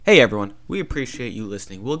Hey everyone, we appreciate you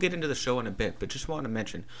listening. We'll get into the show in a bit, but just want to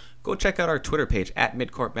mention, go check out our Twitter page at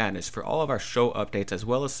Midcourt Madness for all of our show updates as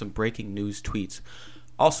well as some breaking news tweets.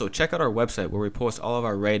 Also, check out our website where we post all of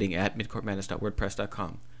our writing at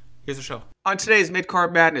midcourtmadness.wordpress.com. Here's the show. On today's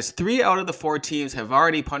Midcourt Madness, 3 out of the 4 teams have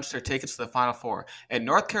already punched their tickets to the Final Four, and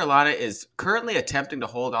North Carolina is currently attempting to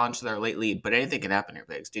hold on to their late lead, but anything can happen here,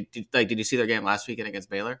 Biggs. Did you see their game last weekend against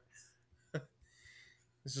Baylor?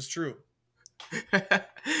 This is true.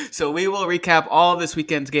 So we will recap all of this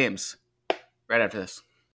weekend's games right after this.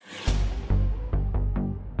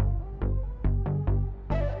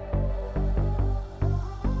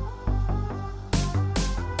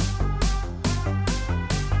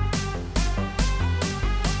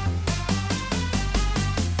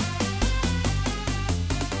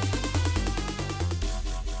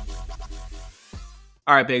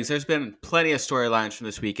 All right, Biggs, there's been plenty of storylines from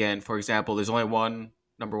this weekend. For example, there's only one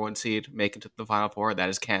number 1 seed making to the Final Four. That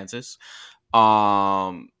is Kansas.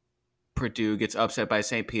 Purdue gets upset by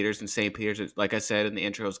St. Peter's, and St. Peter's, like I said in the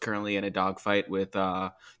intro, is currently in a dogfight with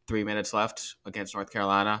 3 minutes left against North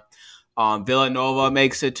Carolina. Villanova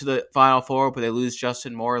makes it to the Final Four, but they lose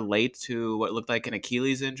Justin Moore late to what looked like an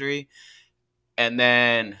Achilles injury. And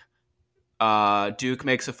then Duke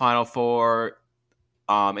makes a Final Four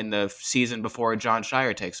in the season before John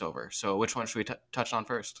Shire takes over. So which one should we touch on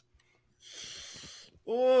first?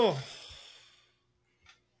 Oh,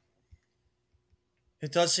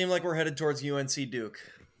 it does seem like we're headed towards UNC Duke.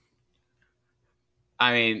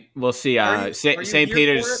 I mean, we'll see. St.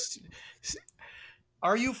 Peter's.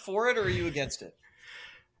 Are you for it or are you against it?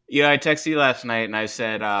 Yeah, I texted you last night and I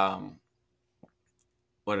said,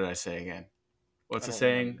 what did I say again? What's the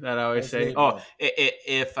saying that I always say?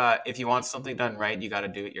 If you want something done right, you got to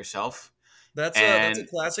do it yourself. That's a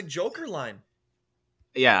classic Joker line.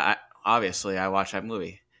 Yeah, obviously, I watched that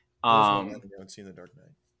movie. I haven't seen The Dark Knight.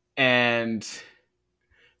 And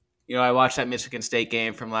I watched that Michigan State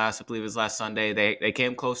game from I believe it was last Sunday. They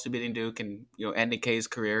came close to beating Duke and ending K's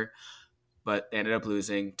career, but they ended up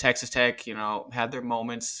losing. Texas Tech, had their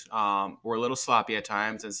moments, were a little sloppy at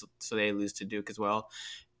times, and so they lose to Duke as well.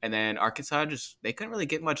 And then Arkansas they couldn't really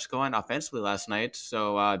get much going offensively last night,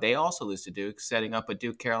 so they also lose to Duke, setting up a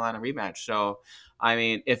Duke-Carolina rematch. So, I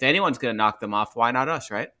mean, if anyone's going to knock them off, why not us,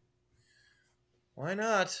 right? Why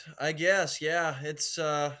not? I guess, yeah. It's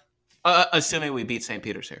assuming we beat St.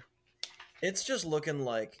 Peter's here. It's just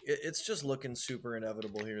looking super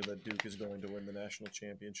inevitable here that Duke is going to win the national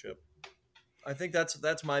championship. I think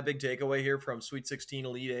that's my big takeaway here from Sweet 16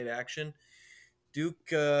 Elite 8 action.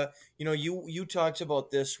 Duke, you talked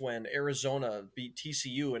about this when Arizona beat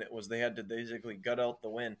TCU, and they had to basically gut out the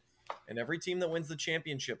win. And every team that wins the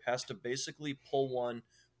championship has to basically pull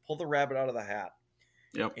the rabbit out of the hat.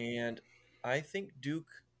 Yep. And I think Duke,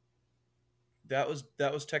 that was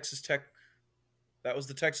Texas Tech. That was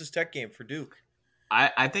the Texas Tech game for Duke.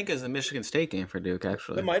 I think it's the Michigan State game for Duke,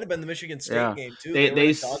 actually. It might have been the Michigan State game, too. They were in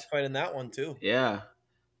a dogfight in that one, too. Yeah.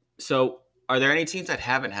 So, are there any teams that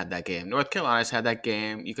haven't had that game? North Carolina's had that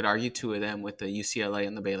game. You could argue 2 of them with the UCLA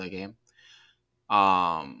and the Baylor game.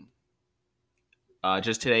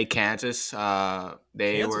 Just today, Kansas.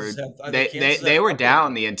 They were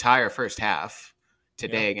down the entire first half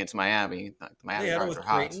today against Miami. Miami they had it with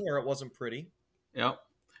Creighton where it wasn't pretty. Yep.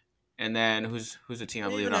 And then who's the team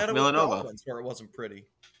I'm leaving off? Villanova, where it wasn't pretty.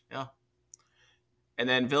 Yeah. And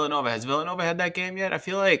then Villanova. Has Villanova had that game yet? I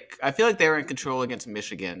feel like they were in control against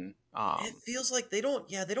Michigan. It feels like they don't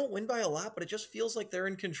win by a lot, but it just feels like they're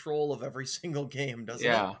in control of every single game, doesn't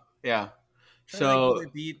it? Yeah. So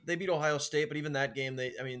they beat Ohio State, but even that game,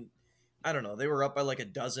 I don't know. They were up by like a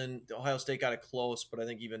dozen. Ohio State got it close, but I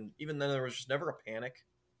think even then there was just never a panic.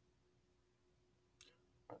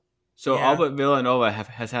 So all but Villanova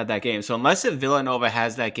has had that game. So unless if Villanova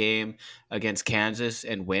has that game against Kansas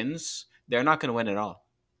and wins, they're not going to win at all.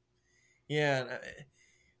 Yeah,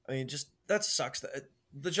 I mean, just that sucks.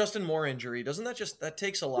 The Justin Moore injury, doesn't that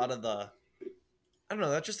takes a lot of the, I don't know,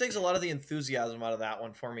 that just takes a lot of the enthusiasm out of that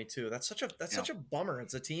one for me too. That's such a bummer.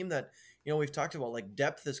 It's a team that, we've talked about, like,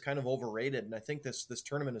 depth is kind of overrated, and I think this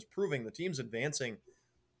tournament is proving the teams advancing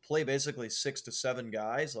play basically 6 to 7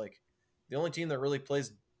 guys. Like, the only team that really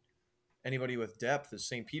plays anybody with depth is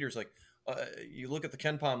St. Peter's. Like, you look at the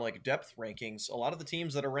KenPom like depth rankings. A lot of the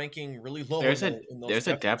teams that are ranking really low. There's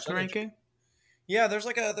a depth ranking. Yeah, there's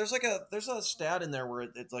a stat in there where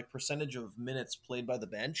it's like percentage of minutes played by the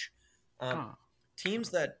bench. Teams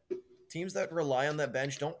that rely on that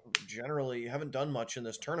bench haven't done much in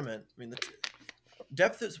this tournament. I mean, the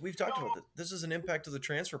depth is, we've talked about this is an impact of the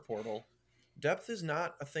transfer portal. Depth is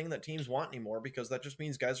not a thing that teams want anymore because that just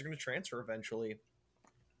means guys are going to transfer eventually.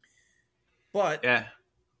 But yeah,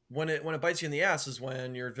 when it bites you in the ass is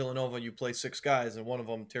when you're at Villanova, you play 6 guys and one of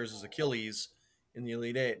them tears his Achilles in the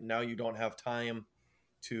Elite Eight, and now you don't have time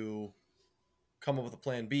to come up with a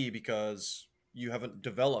plan B because you haven't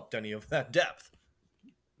developed any of that depth.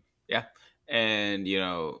 Yeah. And,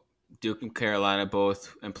 Duke and Carolina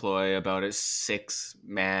both employ about a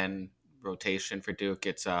 6-man rotation for Duke.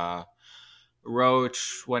 It's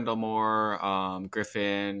Roach, Wendell Moore,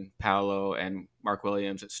 Griffin, Paolo, and Mark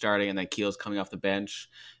Williams at starting, and then Keel's coming off the bench.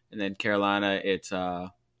 And then Carolina, it's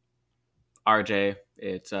RJ,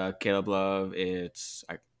 it's Caleb Love, it's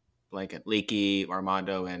Leaky,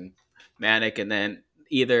 Armando, and Manic, and then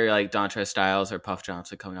either like Dontrez Styles or Puff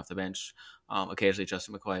Johnson coming off the bench. Occasionally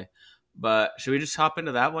Justin McCoy. But should we just hop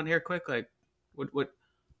into that one here quick? Like, what?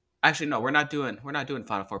 Actually, no, we're not doing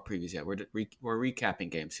Final Four previews yet. We're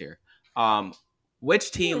recapping games here.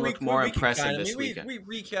 Which team looked more impressive this weekend? We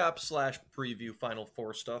recap / preview Final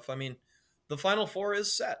Four stuff. I mean, the Final Four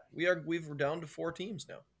is set. We're down to 4 teams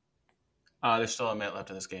now. There's still a minute left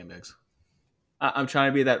in this game, Biggs. I'm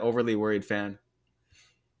trying to be that overly worried fan.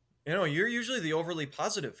 You're usually the overly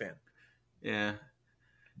positive fan. Yeah.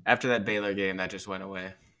 After that Baylor game, that just went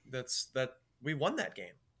away. We won that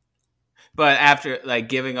game. But after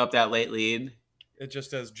giving up that late lead, it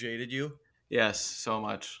just has jaded you. Yes, so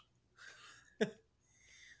much.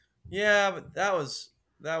 Yeah, but that was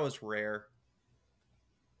rare.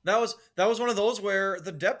 That was one of those where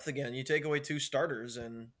the depth again. You take away 2 starters,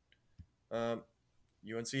 and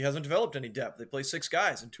UNC hasn't developed any depth. They play 6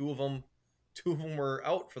 guys, and two of them were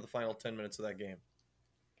out for the final 10 minutes of that game.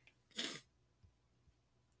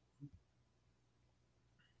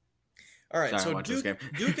 All right, so Duke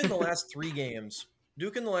in the last 3 games.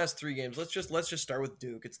 Let's just start with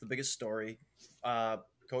Duke. It's the biggest story.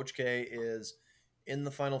 Coach K is in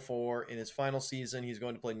the Final Four in his final season. He's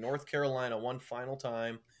going to play North Carolina one final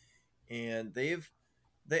time, and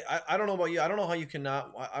I don't know about you. I don't know how you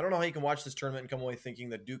can watch this tournament and come away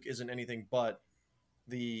thinking that Duke isn't anything but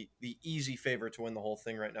the easy favorite to win the whole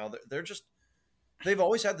thing right now. They've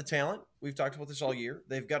always had the talent. We've talked about this all year.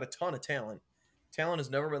 They've got a ton of talent. Talent has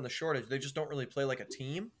never been the shortage. They just don't really play like a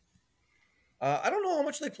team. I don't know how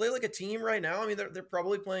much they play like a team right now. I mean, they're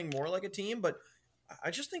probably playing more like a team, but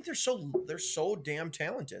I just think they're so damn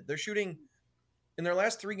talented. They're shooting in their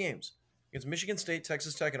last 3 games against Michigan State,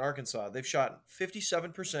 Texas Tech, and Arkansas. They've shot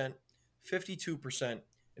 57%, 52%,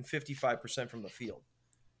 and 55% from the field.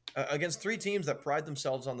 Against 3 teams that pride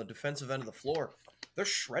themselves on the defensive end of the floor, they're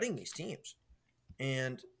shredding these teams.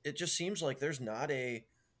 And it just seems like there's not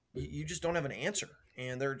you just don't have an answer.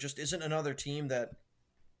 And there just isn't another team there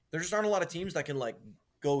just aren't a lot of teams that can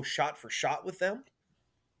go shot for shot with them.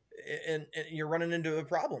 And you're running into a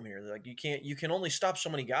problem here. You can only stop so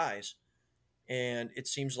many guys. And it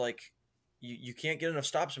seems like you can't get enough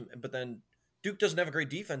stops. But then Duke doesn't have a great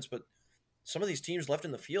defense, but some of these teams left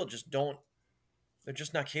in the field they're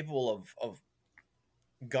just not capable of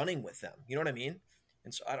gunning with them. You know what I mean?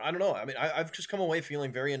 And so I don't know. I mean, I've just come away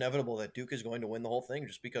feeling very inevitable that Duke is going to win the whole thing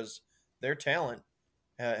just because their talent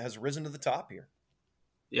has risen to the top here.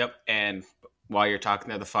 Yep. And while you're talking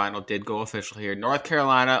there, the final did go official here. North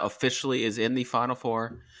Carolina officially is in the Final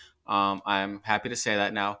Four. I'm happy to say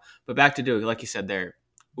that now. But back to Duke, like you said, they're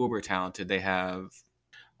uber talented. They have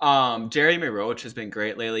Jeremy Roach has been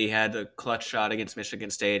great lately. He had a clutch shot against Michigan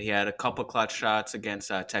State. He had a couple clutch shots against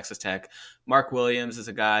Texas Tech. Mark Williams is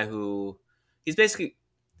a guy who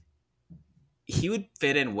he would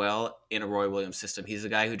fit in well in a Roy Williams system. He's a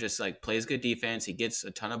guy who just plays good defense. He gets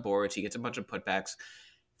a ton of boards. He gets a bunch of putbacks.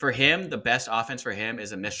 For him, the best offense for him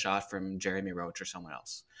is a missed shot from Jeremy Roach or someone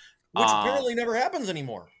else. Which apparently never happens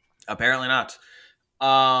anymore. Apparently not.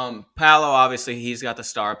 Paolo, obviously, he's got the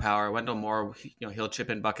star power. Wendell Moore, he'll chip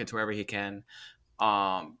in buckets wherever he can.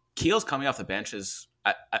 Keel's coming off the bench is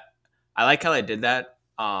I like how they did that.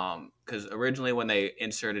 Because originally when they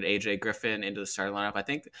inserted AJ Griffin into the starting lineup, I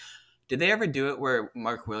think did they ever do it where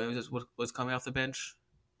Mark Williams was coming off the bench,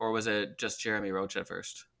 or was it just Jeremy Roach at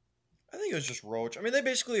first? I think it was just Roach. I mean, they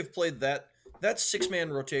basically have played that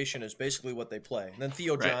 6-man rotation is basically what they play. And then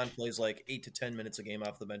Theo John plays 8 to 10 minutes a game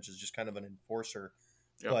off the bench as just kind of an enforcer.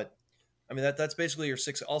 Yep. But I mean, that's basically your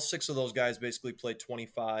 6. All 6 of those guys basically play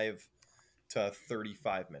 25 to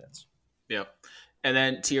 35 minutes. Yep. And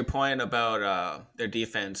then to your point about their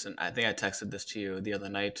defense, and I think I texted this to you the other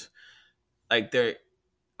night. They're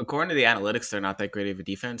according to the analytics, they're not that great of a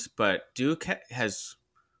defense, but Duke has.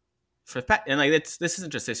 This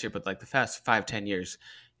isn't just this year, but the past 5-10 years,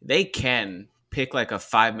 they can pick a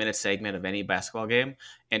 5-minute segment of any basketball game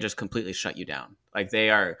and just completely shut you down. They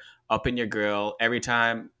are up in your grill every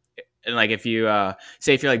time. And like if you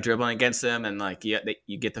say if you're like dribbling against them and like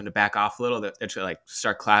you get them to back off a little, they're like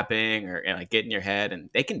start clapping or and like get in your head, and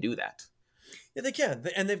they can do that. Yeah, they can.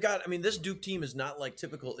 And they've got, I mean, this Duke team is not like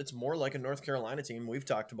typical. It's more like a North Carolina team. We've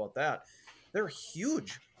talked about that. They're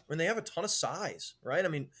huge. I mean, they have a ton of size, right? I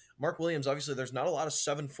mean, Mark Williams, obviously, there's not a lot of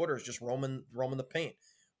 7-footers just roaming the paint.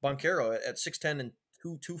 Boncaro at 6'10" and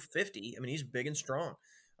 250. I mean, he's big and strong.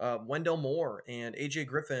 Wendell Moore and AJ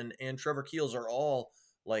Griffin and Trevor Keels are all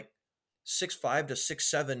like 6'5" to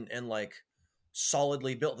 6'7" and like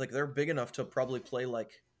solidly built. Like they're big enough to probably play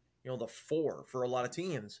like, the 4 for a lot of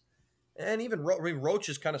teams. And even Roach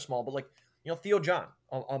is kind of small, but like, Theo John,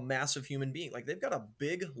 a massive human being. Like they've got a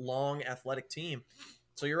big, long, athletic team.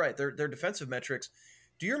 So you're right. Their defensive metrics.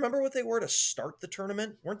 Do you remember what they were to start the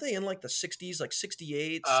tournament? Weren't they in like the 60s, like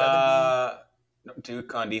 68, 70?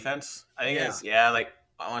 Duke on defense, I think like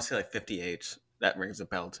I want to say like 58. That rings a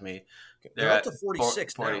bell to me. They're up to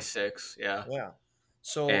 46 now. 46, yeah. Yeah.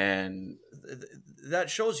 So and that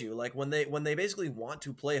shows you like when they basically want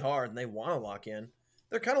to play hard and they want to lock in,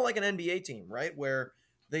 they're kind of like an NBA team, right? Where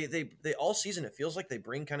they all season it feels like they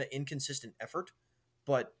bring kind of inconsistent effort,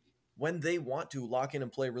 but when they want to lock in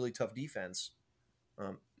and play really tough defense,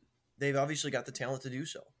 they've obviously got the talent to do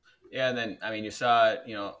so. Yeah, and then I mean you saw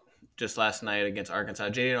just last night against Arkansas,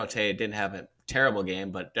 Jaden Notae didn't have a terrible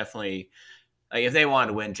game, but definitely like if they wanted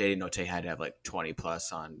to win, Jaden Notae had to have like 20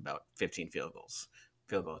 plus on about 15 field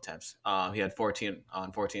goal attempts. He had 14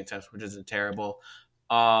 on 14 attempts, which isn't terrible.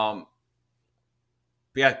 But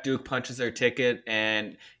yeah, Duke punches their ticket,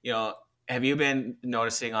 and have you been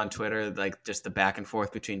noticing on Twitter like just the back and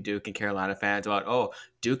forth between Duke and Carolina fans about, oh,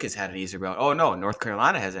 Duke has had an easy route, oh no, North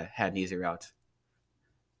Carolina has had an easy route?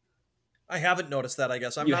 I haven't noticed that. I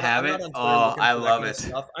guess I'm not on Twitter. Oh, I love it.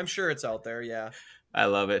 Stuff. I'm sure it's out there. Yeah, I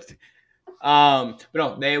love it. But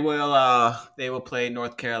no, they will play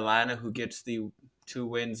North Carolina, who gets the 2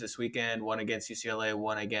 wins this weekend, one against UCLA,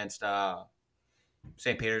 one against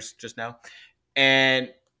St. Peter's just now. And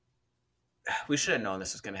we should have known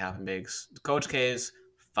this was going to happen, Biggs. Coach K's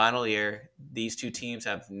final year, these 2 teams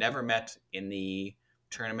have never met in the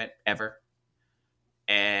tournament ever.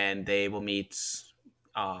 And they will meet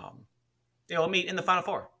in the Final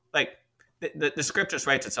Four. Like, the script just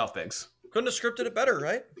writes itself, Biggs. Couldn't have scripted it better,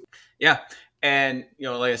 right? Yeah. And,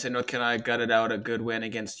 like I said, North Carolina gutted out a good win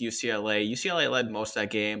against UCLA. UCLA led most of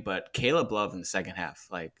that game, but Caleb Love in the second half.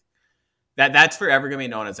 Like, that's forever going to be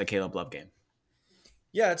known as a Caleb Love game.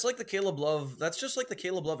 Yeah, it's like the Caleb Love. That's just like the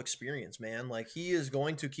Caleb Love experience, man. Like, he is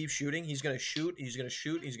going to keep shooting. He's going to shoot. He's going to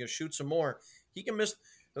shoot. He's going to shoot some more. He can miss.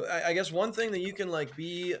 I guess one thing that you can, like,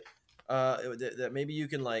 be that maybe you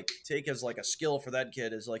can, like, take as, like, a skill for that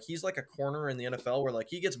kid is, like, he's like a corner in the NFL where, like,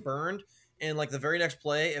 he gets burned. And, like, the very next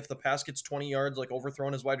play, if the pass gets 20 yards, like,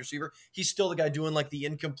 overthrown as wide receiver, he's still the guy doing, like, the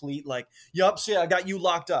incomplete, like, yup, see, I got you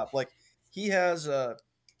locked up. Like, he has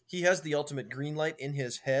the ultimate green light in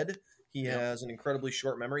his head. He has an incredibly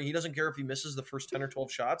short memory. He doesn't care if he misses the first 10 or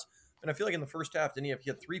 12 shots. And I feel like in the first half, didn't he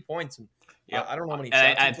had 3 points? And I don't know how many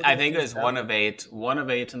shots. I think it was 1 of 8. 1 of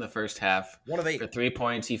 8 in the first half. 1 of 8. For 3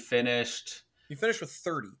 points. He finished with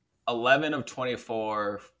 30. 11 of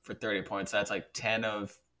 24 for 30 points. That's like 10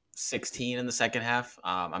 of 16 in the second half.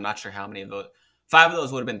 I'm not sure how many of those. 5 of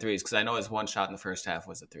those would have been threes because I know his 1 shot in the first half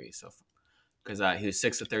was a 3. So because he was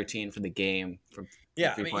 6 of 13 for the game from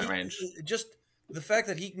 3-point range. Just the fact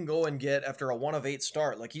that he can go and get after a 1 of 8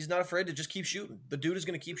 start, like he's not afraid to just keep shooting. The dude is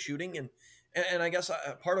going to keep shooting, and I guess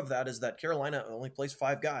part of that is that Carolina only plays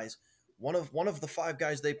 5 guys. One of the 5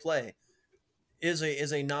 guys they play is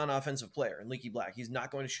a non-offensive player, and Leaky Black. He's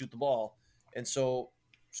not going to shoot the ball, and so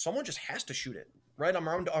someone just has to shoot it. Right,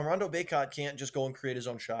 Armando Bacot can't just go and create his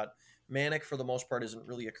own shot. Manic, for the most part, isn't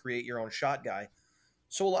really a create your own shot guy.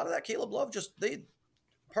 So a lot of that Caleb Love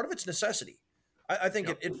part of it's necessity. I think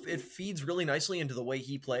it feeds really nicely into the way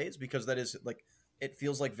he plays because that is like it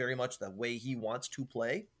feels like very much the way he wants to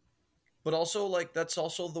play, but also like that's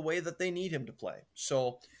also the way that they need him to play.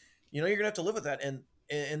 So you're gonna have to live with that,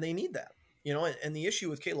 and they need that. And the issue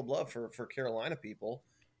with Caleb Love for Carolina people.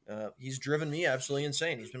 He's driven me absolutely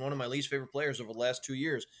insane. He's been one of my least favorite players over the last 2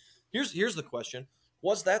 years. Here's the question.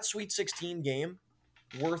 Was that Sweet 16 game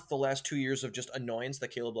worth the last 2 years of just annoyance that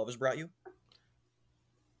Caleb Love has brought you?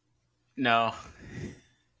 No.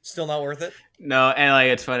 Still not worth it? No, and like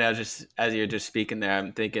it's funny, I was just as you're just speaking there,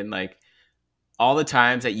 I'm thinking like all the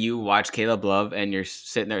times that you watch Caleb Love and you're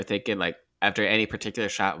sitting there thinking like after any particular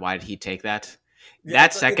shot, why did he take that? Yeah,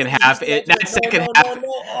 that second half,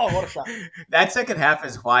 Oh, what a shot! That second half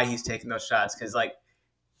is why he's taking those shots because, like,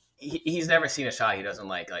 he's never seen a shot he doesn't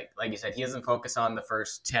like. Like you said, he doesn't focus on the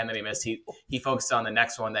first 10 that he missed. He focused on the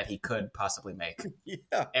next one that he could possibly make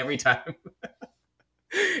Yeah. every time.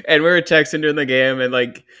 And we were texting during the game, and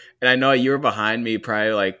I know you were behind me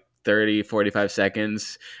probably like 30, 45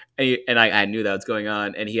 seconds. And I knew that was going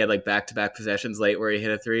on. And he had like back-to-back possessions late where he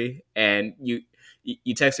hit a three. And you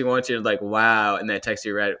text me once, you're like, wow. And then I text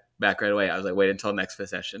you right back right away. I was like, wait until next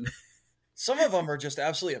possession. Some of them are just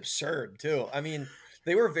absolutely absurd too. I mean,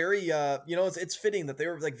 they were very, it's fitting that they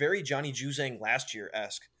were like very Johnny Juzang last year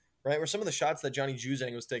esque, right? Where some of the shots that Johnny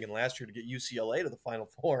Juzang was taking last year to get UCLA to the Final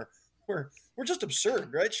Four were just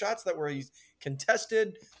absurd, right? Shots that were he's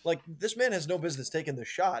contested. Like this man has no business taking the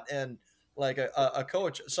shot, and like a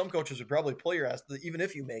coach, some coaches would probably pull your ass even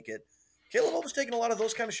if you make it. Caleb Love was taking a lot of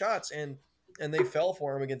those kind of shots, and they fell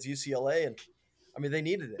for him against UCLA, and I mean they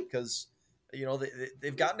needed it because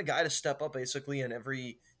they've gotten a guy to step up basically in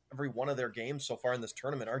every one of their games so far in this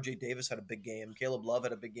tournament. RJ Davis had a big game. Caleb Love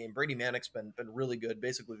had a big game. Brady Manick's been really good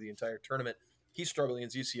basically the entire tournament. He's struggling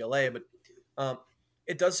against UCLA, but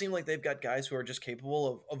it does seem like they've got guys who are just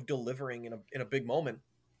capable of delivering in a big moment.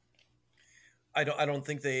 I don't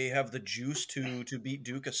think they have the juice to beat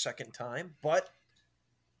Duke a second time, but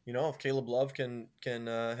if Caleb Love can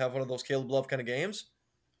have one of those Caleb Love kind of games,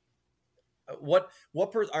 all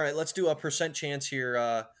right, let's do a percent chance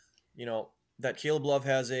here. That Caleb Love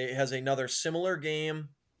has another similar game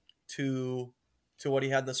to what he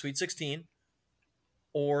had in the Sweet 16,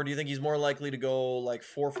 or do you think he's more likely to go like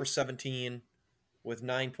 4 for 17 with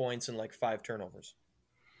 9 points and like 5 turnovers?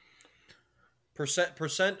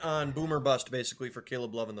 Percent on boom or bust basically for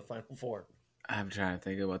Caleb Love in the Final Four. I'm trying to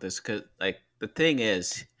think about this because the thing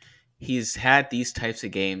is, he's had these types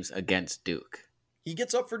of games against Duke. He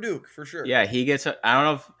gets up for Duke for sure. Yeah, he gets up. I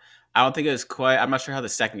don't think it was quite. I'm not sure how the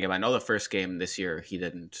second game. I know the first game this year he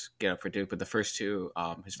didn't get up for Duke, but the first two,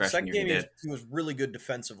 his freshman year, he did. He was really good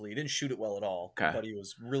defensively. He didn't shoot it well at all, but he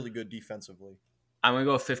was really good defensively. I'm gonna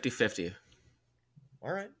go 50-50.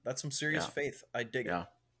 All right, that's some serious faith. I dig it.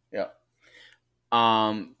 Yeah.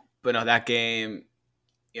 But no, that game,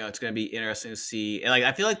 it's gonna be interesting to see. And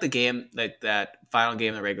I feel like the game, like that final game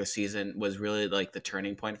of the regular season, was really like the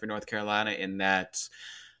turning point for North Carolina. In that,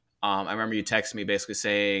 I remember you texted me basically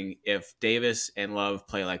saying if Davis and Love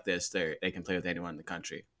play like this, they can play with anyone in the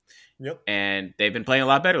country. Yep. And they've been playing a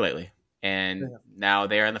lot better lately, and now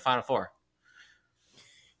they are in the Final Four.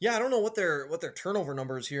 Yeah, I don't know what their turnover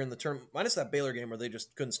numbers here in the term, minus that Baylor game where they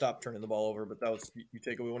just couldn't stop turning the ball over, but that was you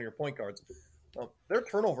take away one of your point guards. Their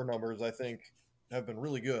turnover numbers, I think, have been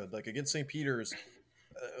really good. Like against St. Peter's,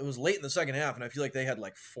 it was late in the second half, and I feel like they had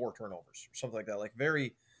like 4 turnovers or something like that. Like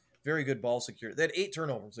very, very good ball security. They had 8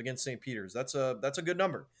 turnovers against St. Peter's. That's a good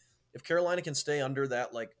number. If Carolina can stay under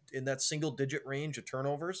that, like in that single digit range of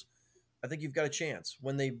turnovers, I think you've got a chance.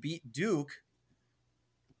 When they beat Duke,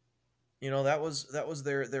 that was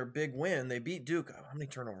their big win. They beat Duke. How many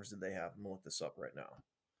turnovers did they have? I'm gonna look this up right now.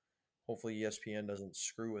 Hopefully ESPN doesn't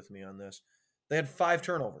screw with me on this. They had 5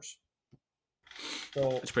 turnovers.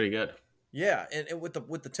 So that's pretty good. Yeah, and with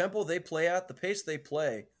the tempo they play at, the pace they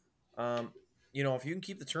play, if you can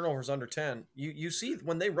keep the turnovers under 10, you see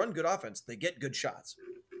when they run good offense, they get good shots.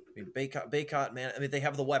 I mean, Baycott, man, I mean, they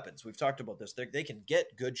have the weapons. We've talked about this. They can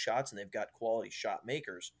get good shots, and they've got quality shot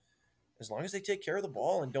makers. As long as they take care of the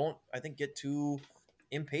ball and don't, I think, get too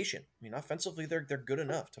impatient. I mean, offensively, they're good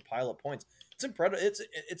enough to pile up points.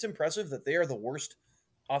 It's impressive that they are the worst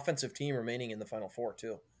offensive team remaining in the Final Four,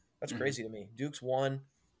 too. That's crazy to me. Duke's 1,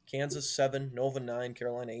 Kansas 7, Nova 9,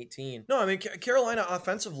 Carolina 18. No, I mean Carolina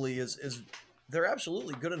offensively is they're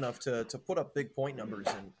absolutely good enough to put up big point numbers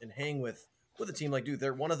and hang with a team like Duke.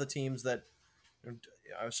 They're one of the teams that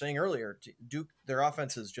I was saying earlier. Duke, their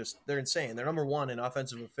offense is they're insane. They're number 1 in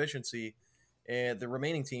offensive efficiency, and the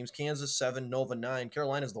remaining teams, Kansas 7, Nova 9,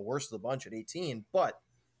 Carolina's the worst of the bunch at 18, but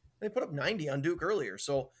they put up 90 on Duke earlier.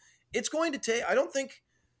 So it's going to take. I don't think.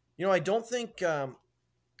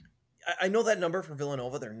 I know that number for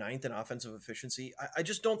Villanova, they're 9th in offensive efficiency. I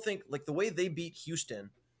just don't think, like the way they beat Houston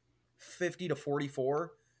 50-44,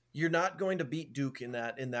 you're not going to beat Duke in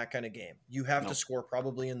that kind of game. You have to score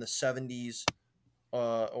probably in the 70s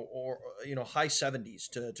or high 70s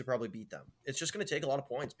to probably beat them. It's just going to take a lot of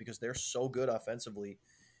points because they're so good offensively.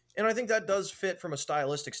 And I think that does fit from a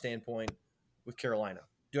stylistic standpoint with Carolina.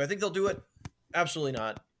 Do I think they'll do it? Absolutely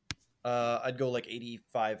not. I'd go like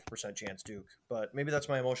 85% chance Duke, but maybe that's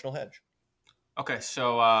my emotional hedge. Okay,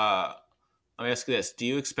 so let me ask you this. Do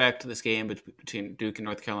you expect this game between Duke and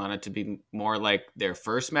North Carolina to be more like their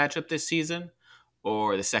first matchup this season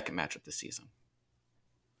or the second matchup this season?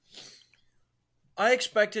 I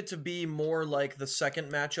expect it to be more like the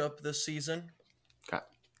second matchup this season. Okay.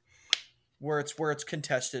 where it's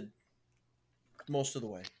contested most of the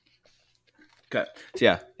way. Okay. So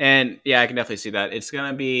yeah, and yeah, I can definitely see that. It's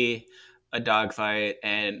gonna be a dogfight,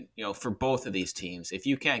 and for both of these teams, if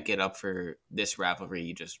you can't get up for this rivalry,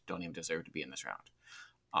 you just don't even deserve to be in this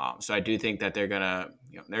round. So I do think that they're gonna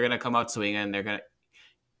come out swinging.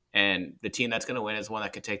 And the team that's gonna win is one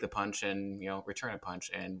that could take the punch and return a punch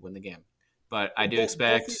and win the game. But I Well, do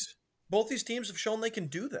expect. both these teams have shown they can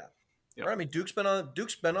do that. Yep. Right? I mean, Duke's been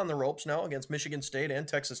on the ropes now against Michigan State and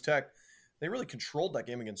Texas Tech. They really controlled that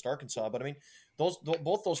game against Arkansas. But I mean,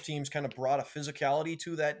 both those teams kind of brought a physicality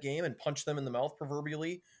to that game and punched them in the mouth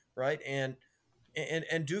proverbially, right? And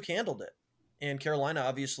Duke handled it. And Carolina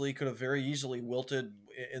obviously could have very easily wilted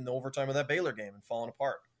in the overtime of that Baylor game and fallen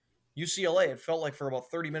apart. UCLA, it felt like for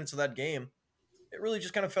about 30 minutes of that game, it really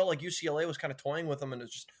just kind of felt like UCLA was kind of toying with them, and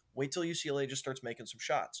it's just wait till UCLA just starts making some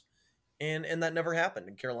shots. And that never happened.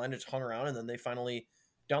 And Carolina just hung around, and then they finally,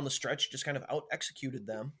 down the stretch, just kind of out executed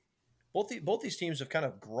them. Both these teams have kind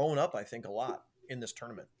of grown up, I think, a lot in this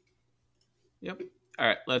tournament. Yep. All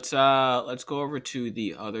right, let's go over to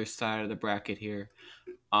the other side of the bracket here.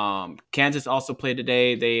 Kansas also played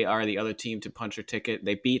today. They are the other team to punch their ticket.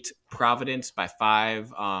 They beat Providence by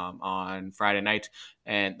 5 on Friday night,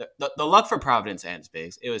 and the luck for Providence ends,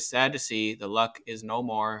 Biggs. It was sad to see. The luck is no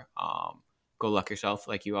more. Go luck yourself,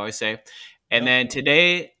 like you always say. And then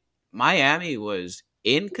today, Miami was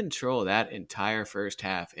in control that entire first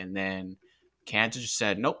half, and then Kansas just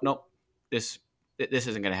said, "Nope, this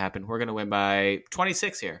isn't going to happen. We're going to win by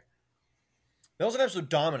 26 here." That was an absolute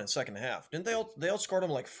dominant second half. Didn't they? They outscored them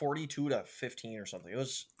like 42-15 or something. It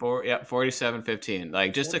was 47-15.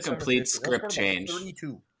 Like just a complete script change.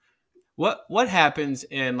 32. What happens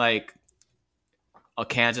in like a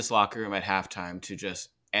Kansas locker room at halftime to just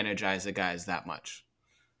energize the guys that much?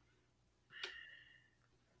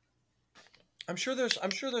 I'm sure there's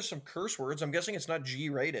some curse words. I'm guessing it's not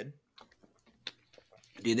G-rated.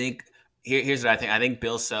 Do you think? Here's what I think. I think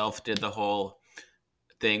Bill Self did the whole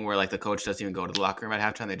thing where like the coach doesn't even go to the locker room at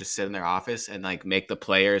halftime. They just sit in their office and like make the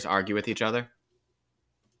players argue with each other.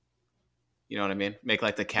 You know what I mean? Make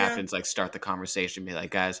like the captains like start the conversation, be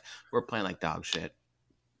like, guys, we're playing like dog shit.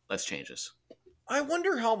 Let's change this. I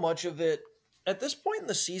wonder how much of it at this point in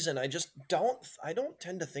the season, I don't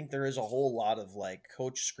tend to think there is a whole lot of like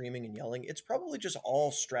coach screaming and yelling. It's probably just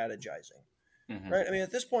all strategizing. Mm-hmm. Right? I mean,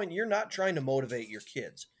 at this point, you're not trying to motivate your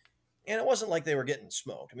kids. And it wasn't like they were getting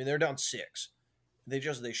smoked. I mean, they're down 6. They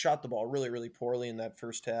shot the ball really, really poorly in that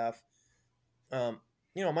first half.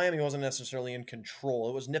 Miami wasn't necessarily in control.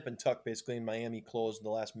 It was nip and tuck basically, and Miami closed the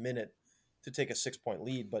last minute to take a 6-point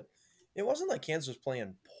lead. But it wasn't like Kansas was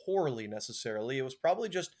playing poorly necessarily. It was probably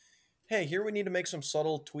just, hey, here we need to make some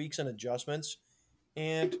subtle tweaks and adjustments,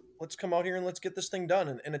 and let's come out here and let's get this thing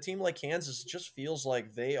done. And a team like Kansas just feels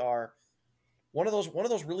like they are one of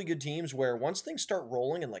those really good teams where once things start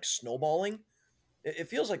rolling and like snowballing, it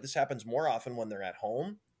feels like this happens more often when they're at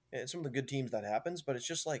home. And some of the good teams that happens, but it's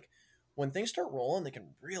just like when things start rolling, they can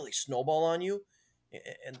really snowball on you,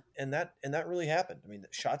 and that really happened. I mean, the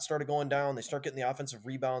shots started going down. They start getting the offensive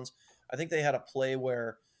rebounds. I think they had a play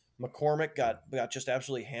where McCormick got just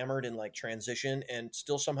absolutely hammered in like transition and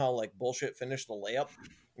still somehow like bullshit finished the layup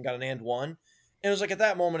and got an and one. And it was like at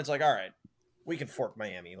that moment, it's like, all right, we can fork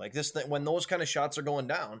Miami. Like this thing, when those kind of shots are going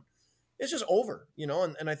down, it's just over,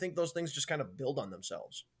 and I think those things just kind of build on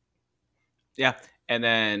themselves. Yeah. And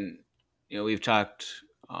then, we've talked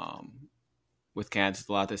with Kansas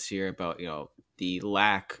a lot this year about, the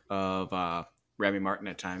lack of Remy Martin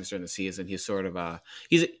at times during the season. He's sort of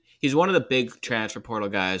he's one of the big transfer portal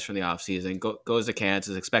guys from the offseason. Goes to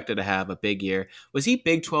Kansas, expected to have a big year. Was he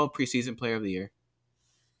Big 12 preseason player of the year?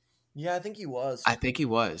 Yeah, I think he was.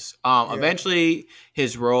 Yeah. Eventually,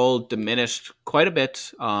 his role diminished quite a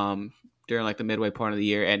bit during like the midway point of the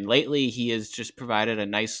year, and lately he has just provided a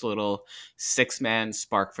nice little 6-man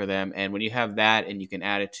spark for them. And when you have that, and you can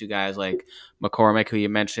add it to guys like McCormick, who you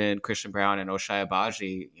mentioned, Christian Brown, and Ochai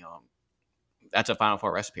Agbaji, that's a Final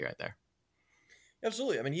Four recipe right there.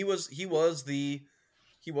 Absolutely. I mean, he was the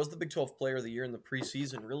Big 12 Player of the Year in the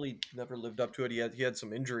preseason. Really never lived up to it. He had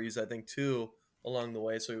some injuries, I think, too, along the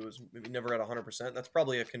way, so he never at 100%. That's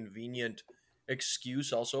probably a convenient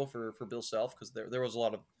excuse also for Bill Self, because there was a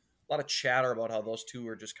lot of chatter about how those two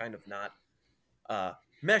were just kind of not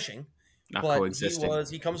meshing. Not coexisting.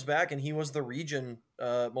 He comes back and he was the region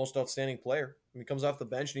most outstanding player. He comes off the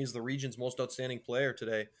bench and he's the region's most outstanding player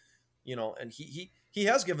today. And he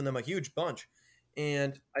has given them a huge bunch.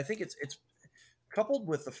 And I think it's coupled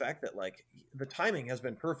with the fact that like the timing has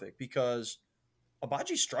been perfect, because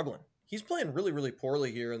Agbaji's struggling. He's playing really, really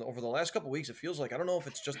poorly here, and over the last couple of weeks, it feels like, I don't know if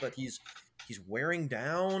it's just that he's he's wearing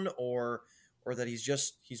down or that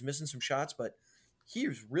he's missing some shots, but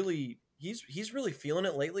he's really feeling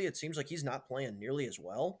it lately. It seems like he's not playing nearly as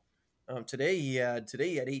well. Today he had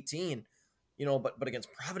 18, but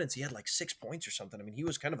against Providence he had like 6 points or something. I mean, he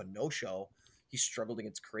was kind of a no show. He struggled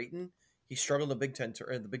against Creighton. He struggled in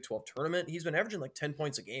the Big 12 tournament. He's been averaging like 10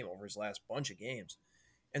 points a game over his last bunch of games.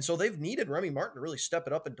 And so they've needed Remy Martin to really step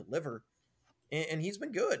it up and deliver. And he's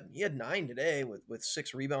been good. He had 9 today with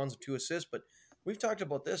 6 rebounds and 2 assists. But we've talked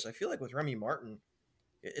about this. I feel like with Remy Martin,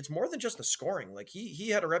 it's more than just the scoring. Like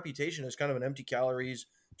he had a reputation as kind of an empty calories,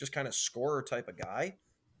 just kind of scorer type of guy.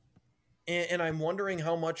 And I'm wondering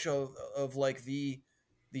how much of like the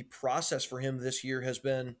process for him this year has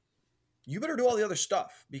been, you better do all the other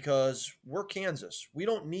stuff because we're Kansas. We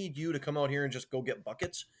don't need you to come out here and just go get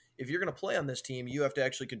buckets. If you're going to play on this team, you have to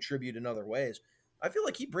actually contribute in other ways. I feel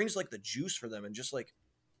like he brings like the juice for them, and just like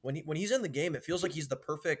when he's in the game, it feels like he's the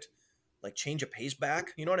perfect like change of pace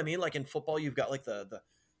back. You know what I mean? Like in football, you've got like the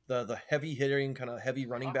heavy hitting kind of heavy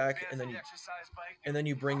running back, and then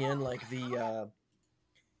you bring in like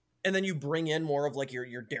and then you bring in more of like your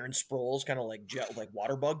Darren Sproles kind of like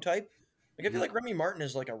water bug type. Like I feel like Remy Martin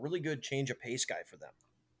is like a really good change of pace guy for them.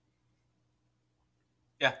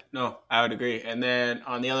 Yeah, no, I would agree. And then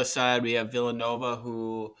on the other side, we have Villanova,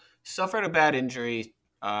 who suffered a bad injury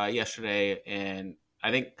yesterday, and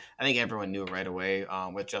I think everyone knew it right away.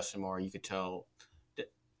 With Justin Moore, you could tell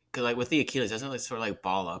because like with the Achilles, doesn't it sort of like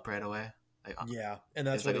ball up right away? Like, Yeah, and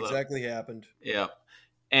that's what like exactly happened. yeah,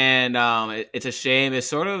 and it's a shame.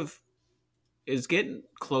 It's getting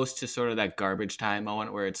close to sort of that garbage time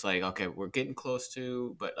moment where it's like, okay, we're getting close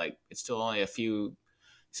to, but like it's still only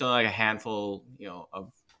still like a handful,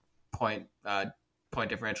 of point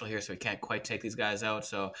differential here, so we can't quite take these guys out.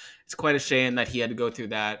 So it's quite a shame that he had to go through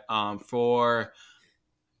that. For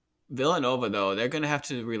Villanova, though, they're going to have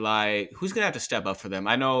to rely. Who's going to have to step up for them?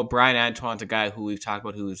 I know Brian Antoine's a guy who we've talked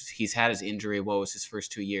about. He's had his injury. What was his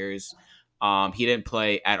first 2 years? He didn't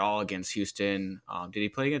play at all against Houston. Did he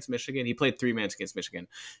play against Michigan? He played 3 minutes against Michigan.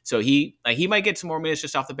 So he might get some more minutes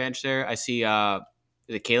just off the bench there. I see.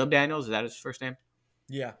 Is it Caleb Daniels? Is that his first name?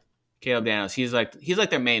 Yeah. Caleb Daniels. He's like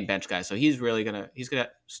their main bench guy. So he's gonna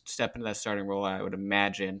step into that starting role, I would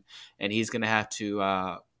imagine, and he's gonna have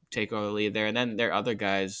to take over the lead there. And then their other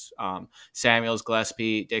guys, Samuels,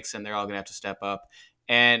 Gillespie, Dixon, they're all gonna have to step up.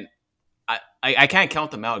 And I can't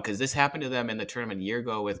count them out because this happened to them in the tournament a year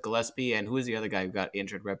ago with Gillespie and who is the other guy who got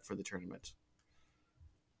injured right before the tournament?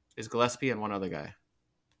 Is Gillespie and one other guy?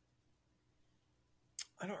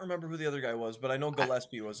 I don't remember who the other guy was, but I know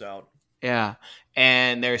Gillespie was out. Yeah,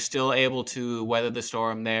 and they're still able to weather the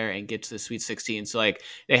storm there and get to the Sweet 16. So like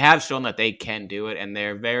they have shown that they can do it, and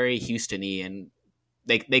they're very Houston-y, and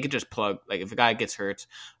they can just plug, like if a guy gets hurt,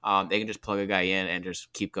 they can just plug a guy in and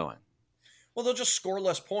just keep going. Well, they'll just score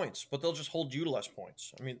less points, but they'll just hold you to less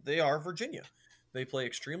points. I mean, they are Virginia. They play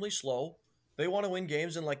extremely slow. They want to win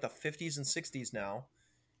games in like the 50s and 60s now.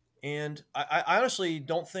 And I honestly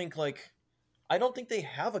don't think I don't think they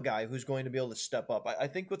have a guy who's going to be able to step up. I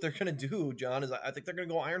think what they're going to do, John, is I think they're going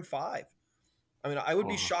to go Iron 5. I mean, I would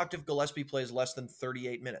be shocked if Gillespie plays less than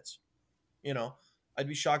 38 minutes. I'd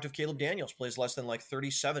be shocked if Caleb Daniels plays less than like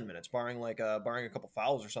 37 minutes, barring a couple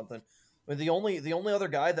fouls or something. I mean, the only other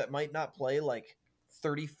guy that might not play like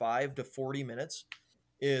 35 to 40 minutes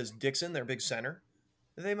is Dixon, their big center.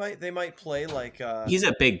 They might play like he's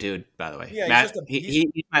a big dude, by the way. Yeah, he's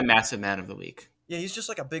my massive man of the week. Yeah, he's just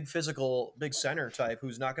like a big physical, big center type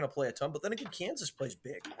who's not going to play a ton. But then again, Kansas plays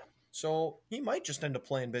big, so he might just end up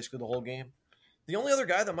playing basically the whole game. The only other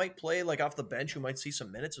guy that might play like off the bench who might see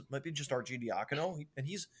some minutes might be just RG Diacono, and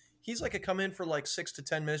he's like a come in for like 6 to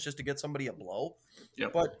 10 minutes just to get somebody a blow.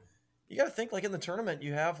 Yep. But you got to think like in the tournament,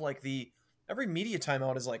 you have like every media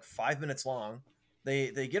timeout is like 5 minutes long.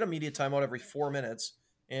 They get a media timeout every 4 minutes,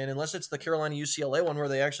 and unless it's the Carolina UCLA one where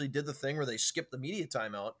they actually did the thing where they skipped the media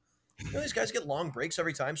timeout, these guys get long breaks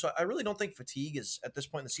every time. So I really don't think fatigue is at this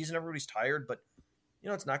point in the season. Everybody's tired, but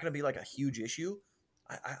it's not going to be like a huge issue.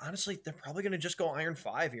 I honestly, they're probably going to just go Iron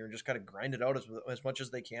 5 here and just kind of grind it out as much as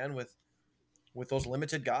they can with those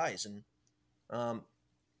limited guys. And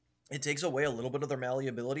it takes away a little bit of their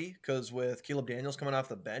malleability because with Caleb Daniels coming off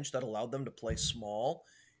the bench, that allowed them to play small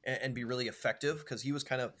and be really effective because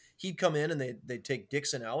he'd come in and they'd take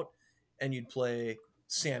Dixon out and you'd play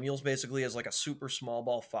Samuels basically as like a super small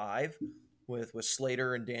ball 5 with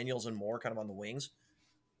Slater and Daniels and Moore kind of on the wings.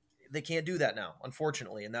 They can't do that now,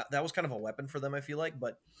 unfortunately. And that was kind of a weapon for them, I feel like,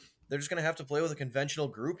 but they're just going to have to play with a conventional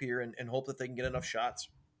group here and hope that they can get enough shots.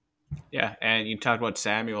 Yeah, and you talked about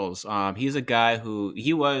Samuels. He's a guy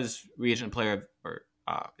he was region player, or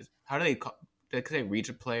how do they call did I say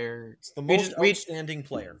region player? It's the most outstanding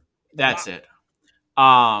player. That's it.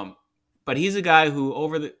 But he's a guy who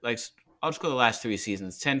over the I'll just go the last 3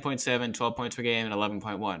 seasons: 10.7, 12 points per game, and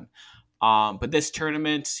 11.1. But this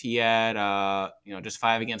tournament he had just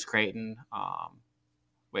 5 against Creighton.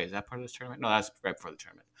 Wait, is that part of this tournament? No, that's right before the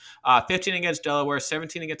tournament. 15 against Delaware,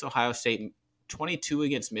 17 against Ohio State, 22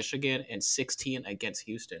 against Michigan, and 16 against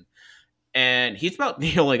Houston. And he's about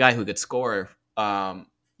the only guy who could score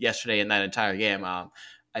yesterday in that entire game.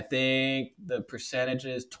 I think the percentage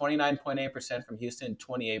is 29.8% from Houston,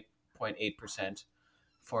 28.8%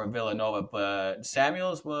 for Villanova. But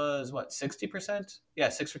Samuels was, 60%? Yeah,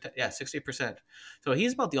 6%. Yeah, 60%. So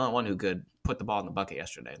he's about the only one who could put the ball in the bucket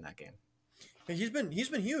yesterday in that game. He's been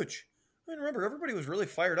huge. I mean, remember, everybody was really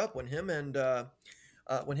fired up when him and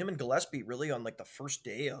Gillespie really on like the first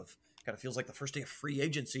day of, kind of feels like the first day of free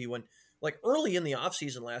agency, when like early in the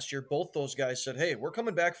offseason last year, both those guys said, hey, we're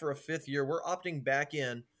coming back for a 5th year. We're opting back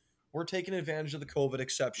in. We're taking advantage of the COVID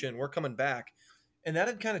exception. We're coming back. And that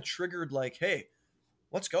had kind of triggered like, hey,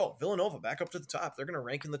 let's go. Villanova back up to the top. They're going to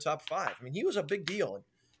rank in the top 5. I mean, he was a big deal. And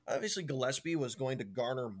obviously Gillespie was going to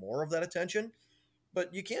garner more of that attention.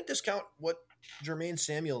 But you can't discount what Jermaine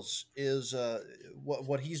Samuels is,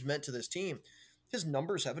 what he's meant to this team. His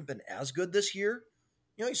numbers haven't been as good this year.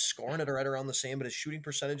 You know, he's scoring at right around the same, but his shooting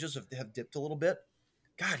percentages have dipped a little bit.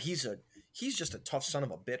 God, he's just a tough son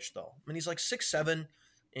of a bitch, though. I mean, he's like 6'7"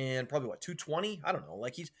 and probably 220. I don't know.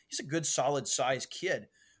 Like he's a good, solid size kid.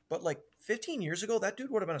 But like 15 years ago, that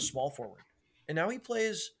dude would have been a small forward, and now he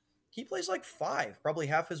plays like 5, probably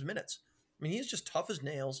half his minutes. I mean, he's just tough as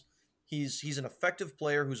nails. He's an effective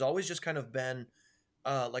player who's always just kind of been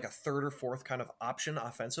like a 3rd or 4th kind of option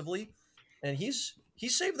offensively, and he's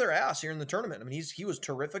saved their ass here in the tournament. I mean, he was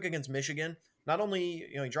terrific against Michigan. Not only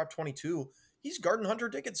he dropped 22, he's guarding Hunter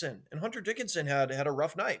Dickinson, and Hunter Dickinson had a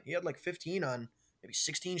rough night. He had like 15 on maybe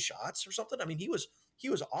 16 shots or something. I mean, he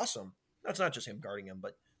was awesome. That's not just him guarding him,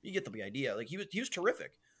 but you get the idea. Like he was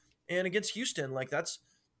terrific, and against Houston, like that's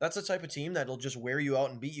the type of team that'll just wear you out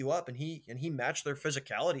and beat you up, and he matched their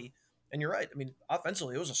physicality. And you're right. I mean,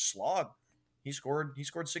 offensively, it was a slog. He scored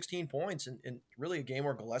 16 points in really a game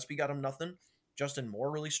where Gillespie got him nothing. Justin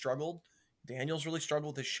Moore really struggled. Daniels really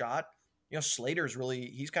struggled with his shot. He's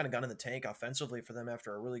kind of gone in the tank offensively for them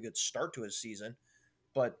after a really good start to his season.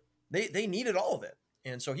 But they needed all of it.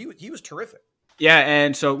 And so he was terrific. Yeah,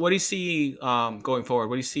 and so what do you see going forward?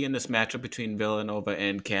 What do you see in this matchup between Villanova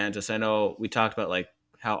and Kansas? I know we talked about like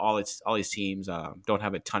how all these teams don't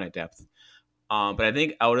have a ton of depth. But I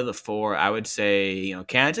think out of the 4, I would say,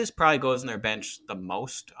 Kansas probably goes in their bench the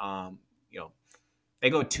most. They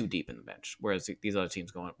go 2 deep in the bench, whereas these other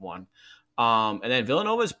teams go 1. And then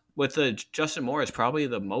Villanova's with the Justin Moore is probably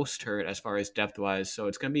the most hurt as far as depth wise. So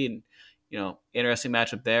it's going to be, interesting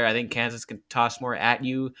matchup there. I think Kansas can toss more at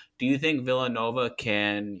you. Do you think Villanova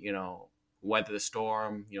can, weather the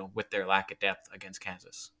storm, with their lack of depth against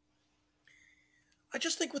Kansas? I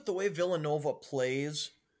just think with the way Villanova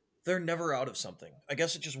plays, they're never out of something. I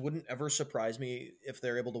guess it just wouldn't ever surprise me if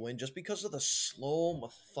they're able to win, just because of the slow,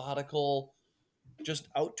 methodical, just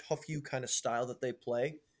out tough you kind of style that they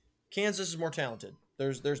play. Kansas is more talented.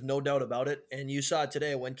 There's no doubt about it. And you saw it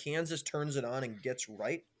today when Kansas turns it on and gets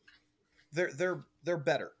right. They're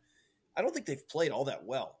better. I don't think they've played all that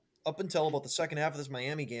well up until about the second half of this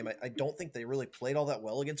Miami game. I don't think they really played all that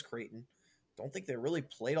well against Creighton. Don't think they really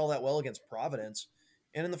played all that well against Providence.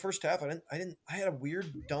 And in the first half, I had a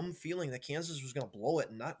weird, dumb feeling that Kansas was going to blow it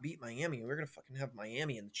and not beat Miami. We were going to fucking have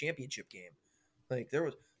Miami in the championship game. Like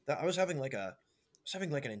I was having like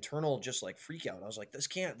an internal just like freak out. I was like, this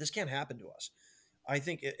can't happen to us. I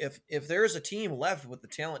think if there is a team left with the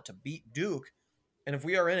talent to beat Duke, and if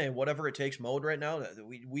we are in a whatever it takes mode right now, that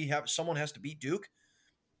we have someone has to beat Duke.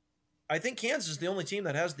 I think Kansas is the only team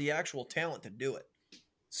that has the actual talent to do it.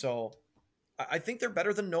 So I think they're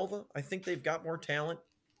better than Nova. I think they've got more talent.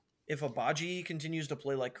 If Agbaji continues to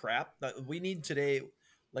play like crap, we need today.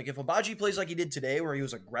 Like if Agbaji plays like he did today, where he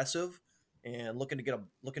was aggressive and looking to get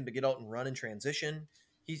out and run in transition,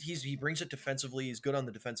 he brings it defensively. He's good on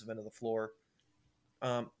the defensive end of the floor.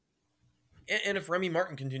 And if Remy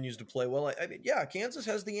Martin continues to play well, I mean, yeah, Kansas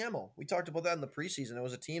has the ammo. We talked about that in the preseason. It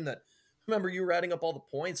was a team that, remember you were adding up all the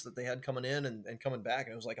points that they had coming in and coming back,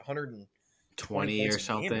 and it was like 120 or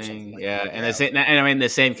something. Like yeah, that. And I mean the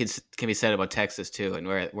same can be said about Texas too. And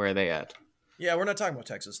where are they at? Yeah, we're not talking about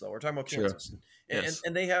Texas though. We're talking about Kansas. Sure.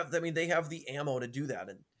 And they have the ammo to do that,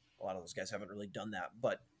 and a lot of those guys haven't really done that.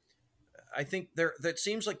 But I think that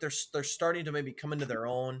seems like they're starting to maybe come into their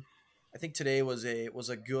own. I think today was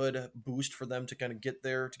a good boost for them to kind of get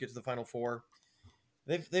there, to get to the Final Four.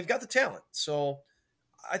 They've got the talent, so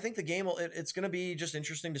I think the game it's going to be just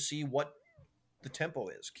interesting to see what the tempo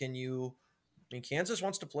is. Kansas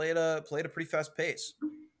wants to play at a pretty fast pace.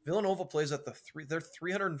 Villanova plays at they're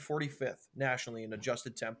 345th nationally in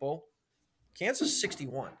adjusted tempo. Kansas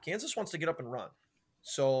 61. Kansas wants to get up and run.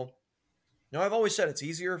 So, I've always said it's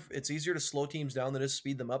easier to slow teams down than it is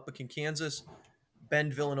speed them up, but can Kansas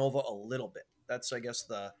bend Villanova a little bit? That's, I guess,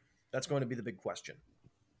 that's going to be the big question.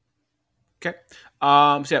 Okay.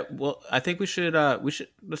 Well, I think we should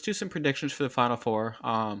let's do some predictions for the Final Four.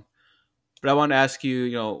 But I want to ask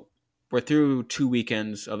you, we're through 2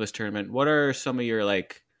 weekends of this tournament. What are some of your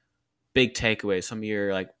like big takeaways? Some of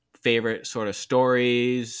your like favorite sort of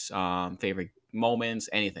stories, favorite moments,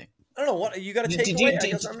 anything? I don't know what you got to take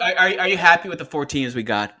away. Are you happy with the 4 teams we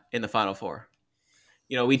got in the Final Four?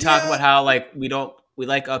 We talk about how like we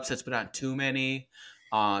like upsets, but not too many.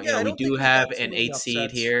 We do have an 8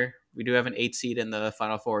 seed here. We do have an 8 seed in the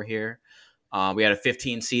Final Four here. We had a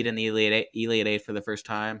 15 seed in the Elite Eight for the first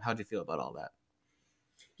time. How do you feel about all that?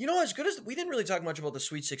 As good as we didn't really talk much about the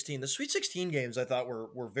Sweet 16. The Sweet 16 games I thought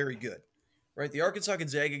were very good, right? The Arkansas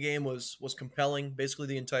Gonzaga game was compelling basically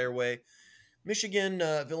the entire way. Michigan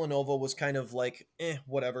Villanova was kind of like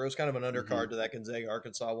whatever. It was kind of an undercard to that Gonzaga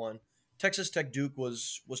Arkansas one. Texas Tech Duke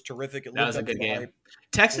was terrific. That was a good game.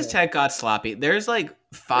 Texas Tech got sloppy. There's like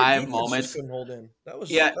 5 moments. Couldn't hold in.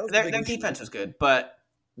 Their defense was good, but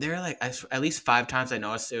they're like at least 5 times I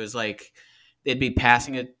noticed it was like they'd be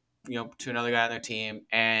passing it, to another guy on their team,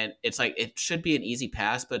 and it's like it should be an easy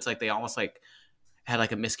pass, but it's like they almost like had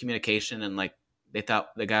like a miscommunication, and like they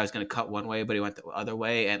thought the guy was going to cut one way, but he went the other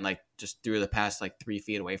way, and like just threw the pass like 3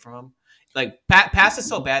 feet away from him. Like pass is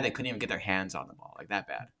so bad they couldn't even get their hands on the ball, like that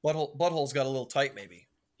bad. Buttholes got a little tight, maybe.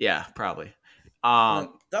 Yeah, probably.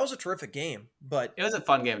 That was a terrific game, but it was a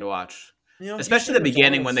fun game to watch, especially the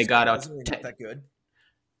beginning when they got out. Not that good.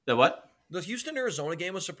 The what? The Houston Arizona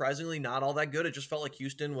game was surprisingly not all that good. It just felt like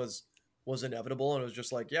Houston was inevitable, and it was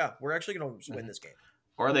just like, yeah, we're actually going to win this game.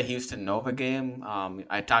 Or the Houston Nova game.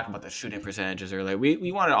 I talked about the shooting percentages earlier.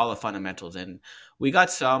 We wanted all the fundamentals, and we got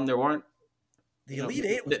some. There weren't. The Elite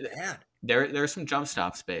Eight was bad. There are some jump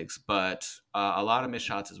stops, Biggs, but a lot of missed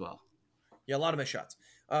shots as well. Yeah, a lot of missed shots.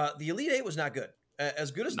 The Elite Eight was not good.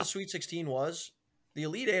 As good as the Sweet 16 was, the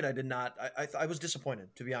Elite Eight I did not. I was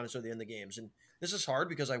disappointed, to be honest with you, in the games. And this is hard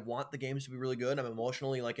because I want the games to be really good. I'm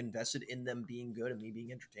emotionally like invested in them being good and me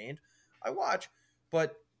being entertained. I watch,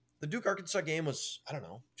 but the Duke Arkansas game was, I don't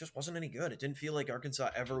know, just wasn't any good. It didn't feel like Arkansas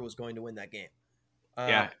ever was going to win that game.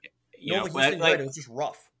 It was just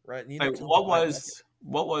rough, right?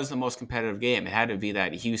 What was the most competitive game? It had to be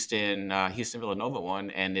that Houston Villanova one,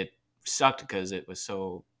 and it sucked because it was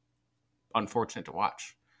so unfortunate to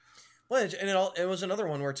watch. Well, and it was another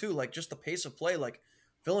one where too, like just the pace of play, like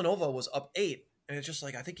Villanova was up 8, and it's just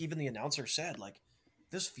like I think even the announcer said like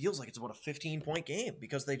this feels like it's about a 15-point game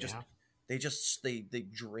because they drain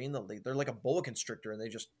they're like a boa constrictor and they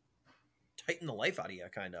just tighten the life out of you,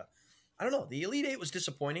 kind of. I don't know. The Elite Eight was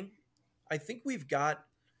disappointing. I think we've got.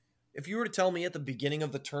 If you were to tell me at the beginning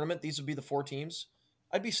of the tournament these would be the 4 teams,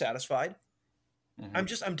 I'd be satisfied.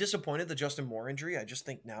 Mm-hmm. I'm disappointed the Justin Moore injury. I just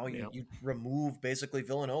think now you remove basically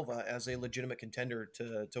Villanova as a legitimate contender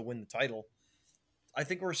to win the title. I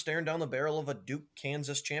think we're staring down the barrel of a Duke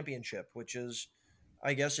Kansas championship, which is,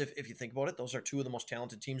 I guess if you think about it, those are 2 of the most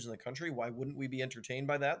talented teams in the country. Why wouldn't we be entertained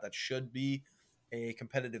by that? That should be a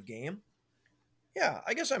competitive game. Yeah,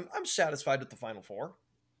 I guess I'm satisfied with the Final Four.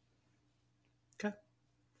 Okay.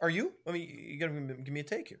 Are you? I mean, you got to give me a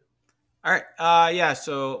take here. All right. Yeah.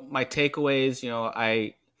 So my takeaways,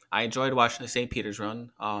 I enjoyed watching the St. Peter's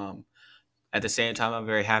run. At the same time, I'm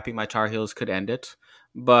very happy my Tar Heels could end it.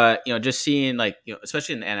 But just seeing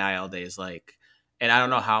especially in the NIL days, and I don't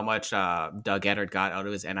know how much Doug Eddard got out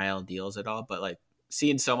of his NIL deals at all, but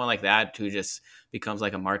seeing someone like that who just becomes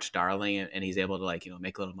like a March darling and he's able to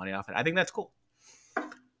make a little money off it, I think that's cool.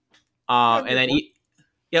 And then.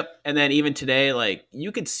 Yep, and then even today,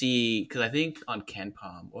 you could see, because I think on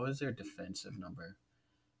KenPom, what was their defensive number?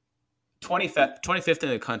 25th in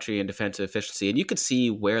the country in defensive efficiency, and you could see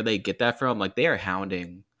where they get that from. They are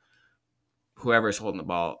hounding whoever's holding the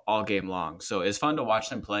ball all game long. So it's fun to watch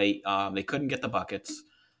them play. They couldn't get the buckets.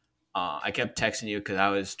 I kept texting you because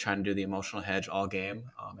I was trying to do the emotional hedge all game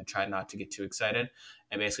and tried not to get too excited,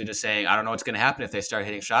 and basically just saying, I don't know what's going to happen if they start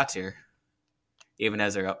hitting shots here, even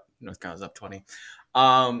as they're up. North Carolina's up 20.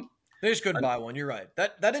 They just couldn't buy one. You're right.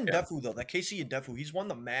 That Ndefu though, that KC Ndefu, he's won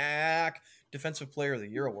the MAC Defensive Player of the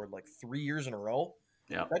Year award 3 years in a row.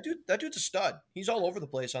 Yeah, that dude's a stud. He's all over the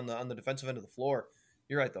place on the defensive end of the floor.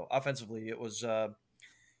 You're right though. Offensively, it was not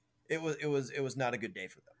a good day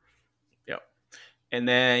for them. Yep. And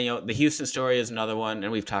then the Houston story is another one,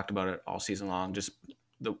 and we've talked about it all season long. Just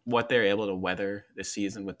what they're able to weather this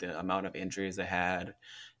season with the amount of injuries they had,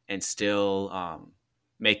 and still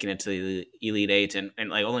making it to the Elite Eight, and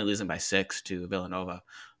like only losing by 6 to Villanova.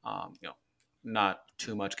 Not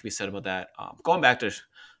too much can be said about that. Going back to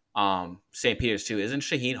St. Peter's too, isn't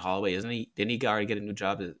Shaheen Holloway? Isn't he? Didn't he already get a new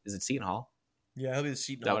job? Is it Seton Hall? Yeah, he'll be the Is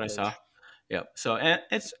Seton that Hall what I saw? coach. Yep. So and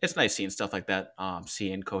it's nice seeing stuff like that.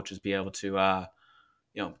 Seeing coaches be able to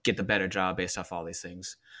get the better job based off all these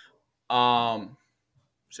things. So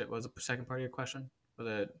what was the second part of your question? For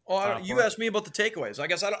the Oh, final you four? asked me about the takeaways. I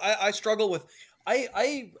guess I struggle with.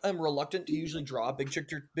 I am reluctant to usually draw big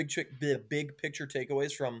picture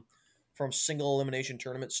takeaways from single elimination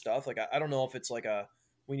tournament stuff. Like I don't know if it's like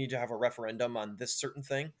we need to have a referendum on this certain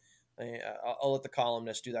thing. I'll let the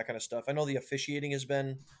columnists do that kind of stuff. I know the officiating has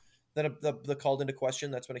been the called into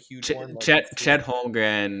question. That's been a huge one. Like Chet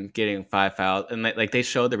Holmgren getting 5 fouls, and like they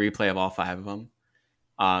showed the replay of all 5 of them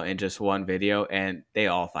in just one video, and they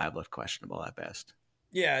all 5 looked questionable at best.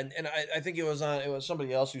 yeah, and I think it was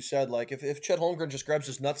somebody else who said like if Chet Holmgren just grabs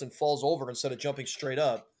his nuts and falls over instead of jumping straight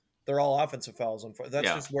up, they're all offensive fouls. And that's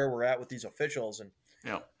Yeah, just where we're at with these officials, and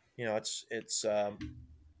yeah. it's And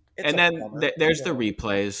a then bummer. there's the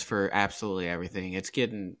replays for absolutely everything. It's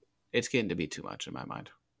getting to be too much in my mind.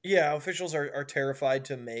 Yeah, officials are terrified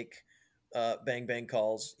to make bang bang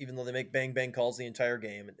calls, even though they make bang bang calls the entire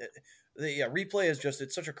game. Replay is just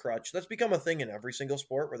it's such a crutch. That's become a thing in every single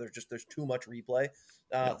sport where there's too much replay.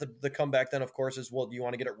 Yeah. The comeback then, of course, is well, do you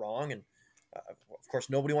want to get it wrong? And of course,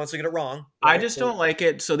 nobody wants to get it wrong. I Right? just don't like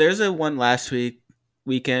it. So there's a one last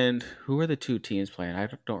weekend. Who were the 2 teams playing? I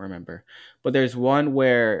don't remember. But there's one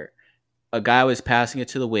where a guy was passing it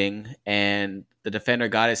to the wing, and the defender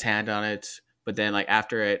got his hand on it, but then like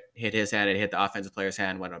after it hit his hand, it hit the offensive player's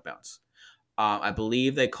hand, went out of bounds. I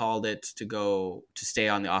believe they called it to stay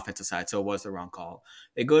on the offensive side, so it was the wrong call.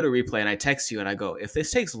 They go to replay, and I text you, and I go, if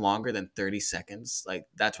this takes longer than 30 seconds, like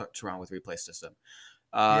that's what's wrong with replay system.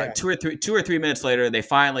 Yeah, 2 or 3 minutes later, they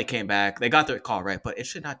finally came back. They got their call right, but it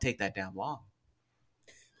should not take that damn long.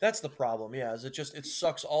 that's the problem. Yeah, is it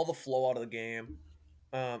sucks all the flow out of the game.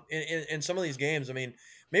 In some of these games, I mean,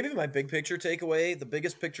 maybe my big picture takeaway, the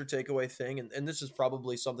biggest picture takeaway thing, and this is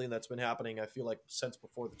probably something that's been happening, I feel like, since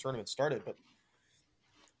before the tournament started, but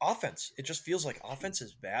offense. It just feels like offense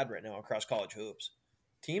is bad right now across college hoops.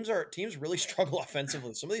 Teams really struggle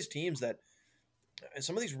offensively. Some of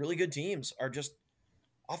these really good teams are just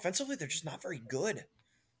offensively, they're just not very good.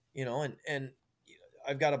 And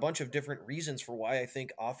I've got a bunch of different reasons for why I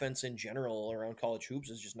think offense in general around college hoops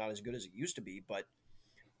is just not as good as it used to be, but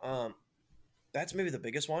um that's maybe the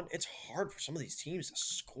biggest one. It's hard for some of these teams to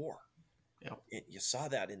score. Yeah. You saw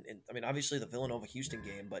that in I mean, obviously the Villanova Houston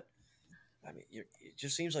game, but I mean, it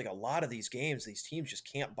just seems like a lot of these games, these teams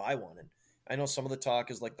just can't buy one. And I know some of the talk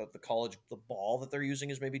is like the college, the ball that they're using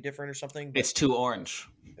is maybe different or something. But It's too orange.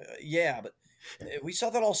 yeah, but we saw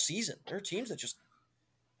that all season. There are teams that just,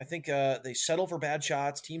 I think they settle for bad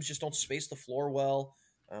shots. Teams just don't space the floor well.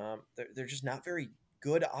 They're just not very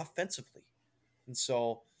good offensively. And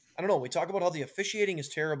so I don't know. We talk about how the officiating is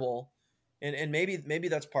terrible, and maybe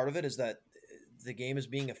that's part of it is that the game is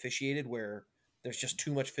being officiated where there's just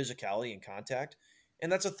too much physicality and contact,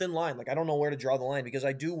 and that's a thin line. Like I don't know where to draw the line because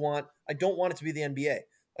I don't want it to be the NBA.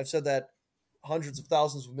 I've said that hundreds of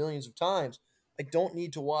thousands of millions of times. I don't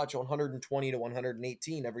need to watch 120 to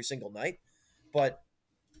 118 every single night, but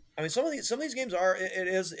I mean some of these games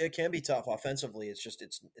it can be tough offensively. It's just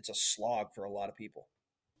it's a slog for a lot of people.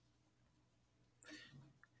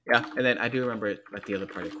 Yeah, and then I do remember like the other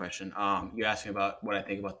part of the question. You asked me about what I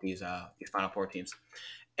think about these Final Four teams,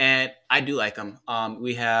 and I do like them.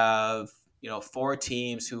 We have 4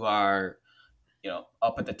 teams who are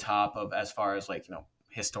up at the top of as far as like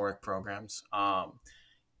historic programs.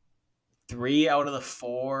 3 out of the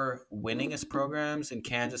 4 winningest programs in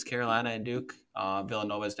Kansas, Carolina, and Duke.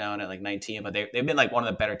 Villanova's down at like 19, but they've been like one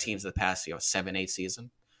of the better teams of the past 7-8 season,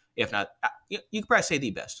 if not you could probably say the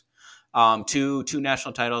best. Two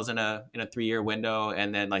national titles in a 3-year window,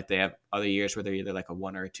 and then like they have other years where they're either like a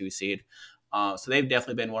 1 or a 2 seed. So they've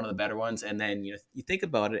definitely been one of the better ones. And then you think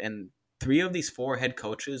about it, and 3 of these 4 head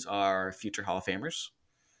coaches are future Hall of Famers.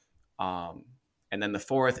 And then the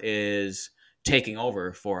 4th is taking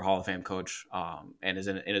over for Hall of Fame coach, and is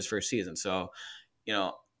in his first season. So,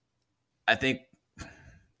 I think,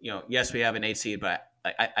 yes, we have an 8 seed, but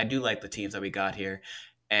I do like the teams that we got here.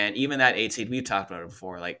 And even that 8 seed, we've talked about it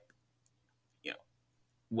before, like,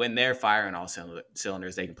 when they're firing all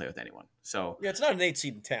cylinders, they can play with anyone. So Yeah, it's not an 8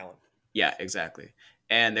 seed in talent. yeah, exactly.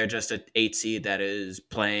 And they're just an 8 seed that is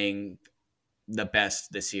playing the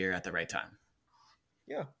best this year at the right time.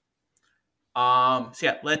 Yeah. So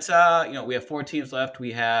yeah, let's we have 4 teams left.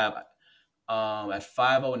 We have at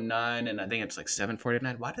 509 and I think it's like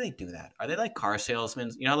 749. Why do they do that? Are they like car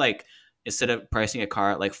salesmen? Like instead of pricing a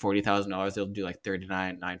car at like $40,000, they'll do like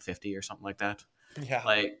 39,950 or something like that. Yeah.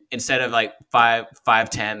 Like instead of like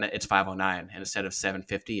 510, it's 509, and instead of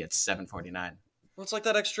 750, it's 749. Well, it's like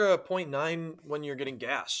that extra point .9 when you're getting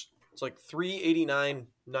gas. It's like 389,99999.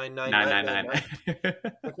 999.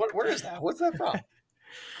 Like what? Where is that? What's that from?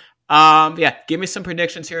 Yeah, give me some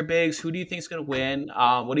predictions here, Biggs. Who do you think is going to win?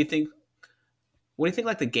 What do you think? What do you think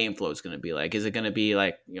like the game flow is going to be like? Is it going to be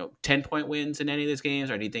like 10-point wins in any of these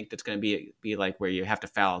games, or do you think that's going to be like where you have to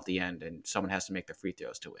foul at the end and someone has to make the free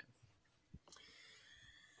throws to win?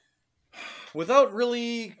 Without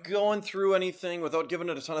really going through anything, without giving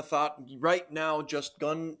it a ton of thought, right now, just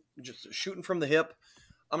shooting from the hip,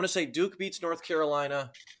 I'm going to say Duke beats North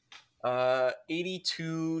Carolina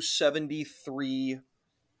 82-73.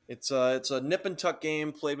 It's a nip and tuck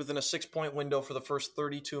game played within a 6-point window for the first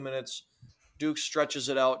 32 minutes. Duke stretches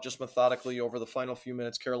it out just methodically over the final few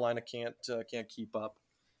minutes. Carolina can't keep up.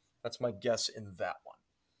 That's my guess in that one.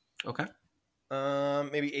 Okay.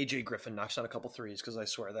 Maybe AJ Griffin knocks down a couple threes because I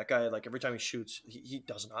swear that guy, like every time he shoots, he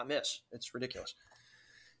does not miss. It's ridiculous.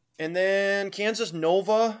 And then Kansas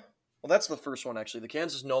Nova. Well, that's the first one actually. The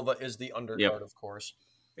Kansas Nova is the undercard, of course.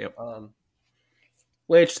 Yep.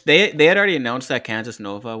 Which they had already announced that Kansas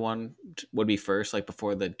Nova one would be first, like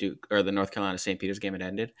before the Duke or the North Carolina St. Peter's game had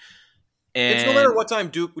ended. And it's no matter what time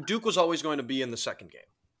Duke was always going to be in the second game.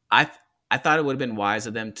 I thought it would have been wise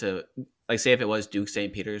of them to, like, say if it was Duke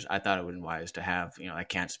St. Peter's, I thought it would have been wise to have like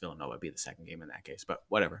Kansas Villanova be the second game in that case. But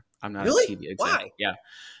whatever, I'm not really? a TV exec. Why? Yeah,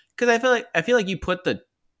 because I feel like you put the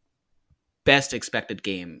best expected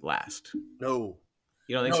game last. No,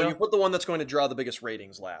 you don't think so? You put the one that's going to draw the biggest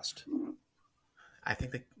ratings last. I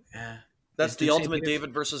think that's the ultimate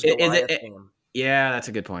David versus Goliath game. Yeah, that's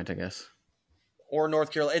a good point, I guess. Or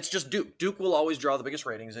North Carolina. It's just Duke. Duke will always draw the biggest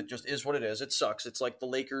ratings. It just is what it is. It sucks. It's like the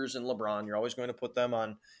Lakers and LeBron. You're always going to put them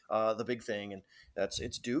on the big thing, and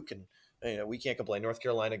it's Duke, and we can't complain. North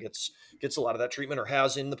Carolina gets a lot of that treatment, or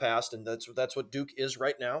has in the past, and that's what Duke is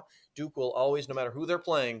right now. Duke will always, no matter who they're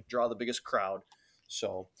playing, draw the biggest crowd.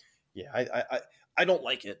 So, yeah, I don't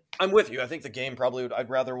like it. I'm with you. I think the game probably I'd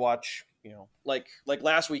rather watch. Like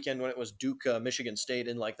last weekend when it was Duke, Michigan State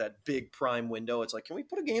in like that big prime window. It's like, can we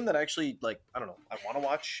put a game that actually I don't know, I want to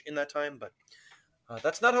watch in that time, but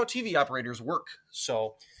that's not how TV operators work.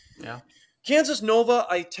 So yeah, Kansas Nova,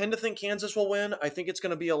 I tend to think Kansas will win. I think it's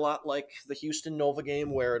going to be a lot like the Houston Nova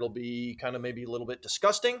game where it'll be kind of maybe a little bit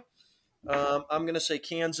disgusting. I'm going to say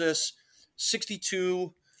Kansas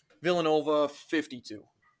 62, Villanova 52,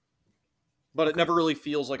 but it never really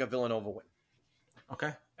feels like a Villanova win.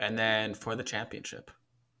 Okay. And then for the championship,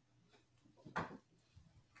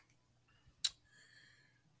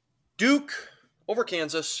 Duke over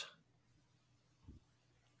Kansas,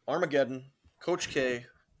 Armageddon, Coach K.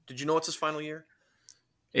 Did you know it's his final year?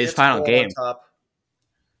 His final game.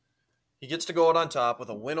 He gets to go out on top with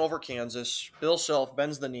a win over Kansas. Bill Self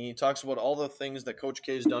bends the knee, talks about all the things that Coach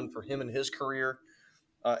K has done for him in his career.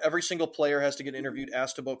 Every single player has to get interviewed,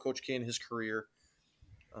 asked about Coach K and his career.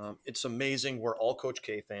 It's amazing. We're all Coach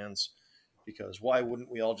K fans because why wouldn't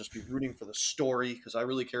we all just be rooting for the story? Because I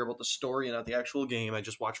really care about the story and not the actual game. I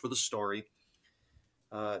just watch for the story.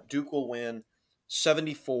 Duke will win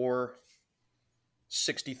 74-63.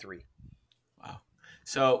 Wow.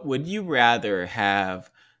 So would you rather have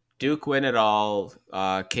Duke win it all?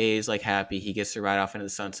 K's like happy. He gets to ride off into the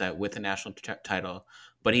sunset with the national title,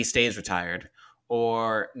 but he stays retired.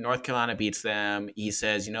 Or North Carolina beats them. He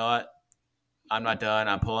says, you know what? I'm not done.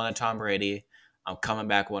 I'm pulling a Tom Brady. I'm coming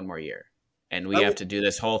back one more year. And we have to do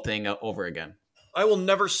this whole thing over again. I will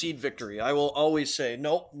never cede victory. I will always say,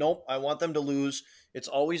 nope. I want them to lose. It's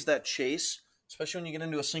always that chase, especially when you get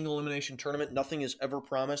into a single elimination tournament. Nothing is ever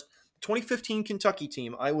promised. 2015 Kentucky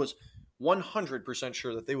team, I was 100%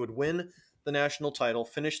 sure that they would win the national title,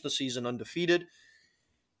 finish the season undefeated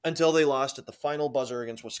until they lost at the final buzzer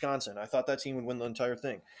against Wisconsin. I thought that team would win the entire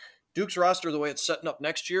thing. Duke's roster, the way it's setting up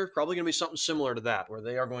next year, probably going to be something similar to that, where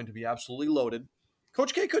they are going to be absolutely loaded.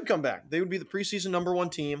 Coach K could come back. They would be the preseason number one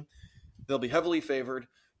team. They'll be heavily favored,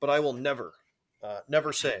 but I will never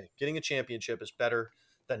say getting a championship is better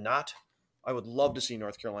than not. I would love to see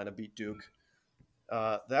North Carolina beat Duke.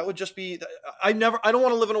 That would just be. I don't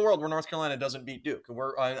want to live in a world where North Carolina doesn't beat Duke.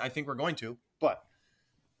 I think we're going to, but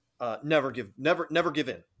never give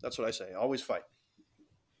in. That's what I say. Always fight.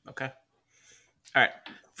 Okay. All right.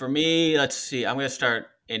 For me, let's see. I'm going to start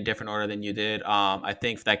in different order than you did. I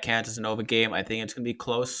think for that Kansas Nova game, I think it's going to be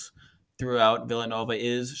close, throughout. Villanova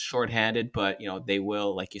is shorthanded, but they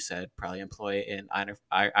will, like you said, probably employ an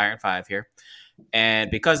iron five here.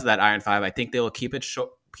 And because of that iron five, I think they will keep it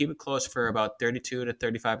close for about 32 to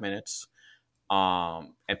 35 minutes.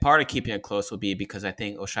 And part of keeping it close will be because I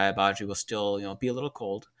think Ochai Agbaji will still, be a little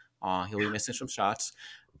cold. He'll be missing some shots.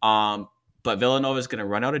 But Villanova is going to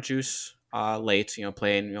run out of juice late,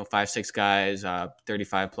 playing, 5-6 guys,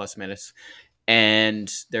 35 plus minutes.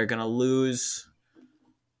 And they're going to lose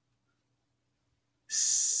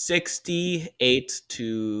 68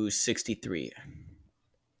 to 63.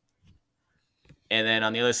 And then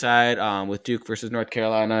on the other side, with Duke versus North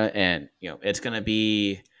Carolina, and it's going to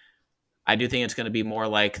be, I do think it's going to be more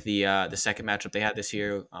like the second matchup they had this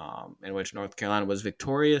year, in which North Carolina was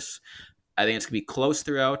victorious. I think it's going to be close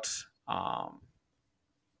throughout. But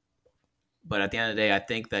at the end of the day, I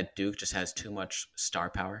think that Duke just has too much star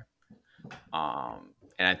power. And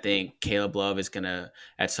I think Caleb Love is going to,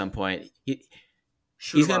 at some point,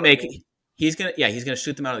 he's going to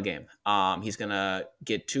shoot them out of the game. He's going to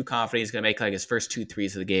get too confident. He's going to make like his first 2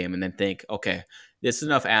 threes of the game and then think, okay, this is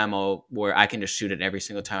enough ammo where I can just shoot it every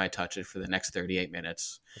single time I touch it for the next 38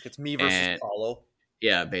 minutes. Like it's me versus Paulo.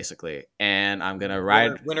 Yeah, basically. And I'm going to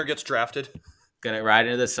ride. Winner gets drafted. Going to ride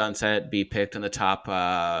into the sunset, be picked in the top,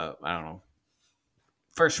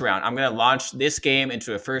 first round. I'm going to launch this game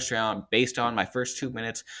into a first round based on my first 2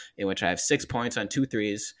 minutes in which I have 6 points on 2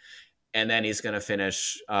 threes. And then he's going to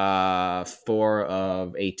finish 4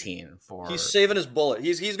 of 18. He's saving his bullet.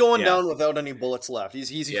 He's going down without any bullets left.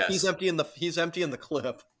 He's emptying the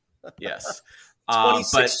clip. Yes.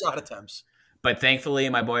 26 shot attempts. But thankfully,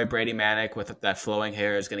 my boy Brady Manick with that flowing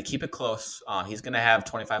hair is going to keep it close. He's going to have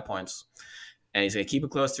 25 points. And he's going to keep it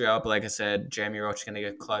close throughout. But like I said, Jeremy Roach is going to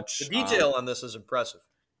get clutch. The detail on this is impressive.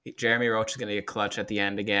 Jeremy Roach is going to get clutch at the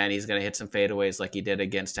end again. He's going to hit some fadeaways like he did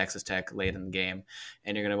against Texas Tech late in the game.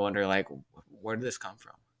 And you're going to wonder, like, where did this come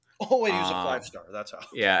from? Oh, wait, he was a 5-star. That's how.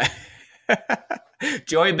 Yeah.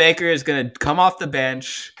 Joey Baker is going to come off the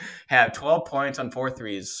bench, have 12 points on 4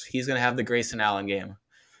 threes. He's going to have the Grayson Allen game.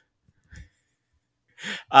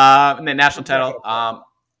 And then national title,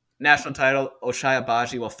 Ochai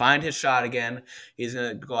Agbaji will find his shot again. He's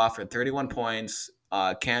going to go off for 31 points.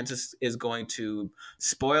 Kansas is going to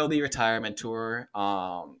spoil the retirement tour,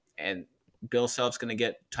 and Bill Self's going to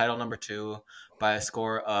get title number 2 by a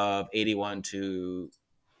score of 81 to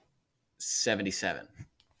 77.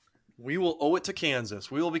 We will owe it to Kansas.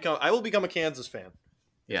 I will become a Kansas fan.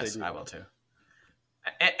 Yes, I will too.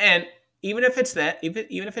 And even if it's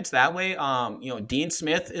that way, Dean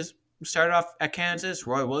Smith is started off at Kansas.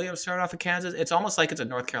 Roy Williams started off at Kansas. It's almost like it's a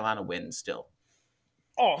North Carolina win still.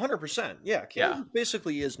 Oh, 100%. Yeah, Kansas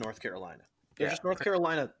basically is North Carolina. They're just North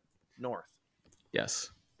Carolina North.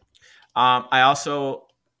 Yes. I also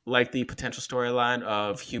like the potential storyline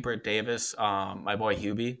of Hubert Davis, my boy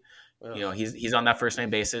Hubie. Ugh. He's on that first name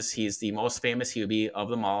basis. He's the most famous Hubie of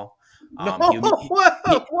them all.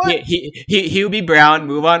 Hubie Brown,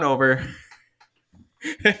 move on over.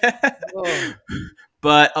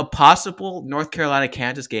 But a possible North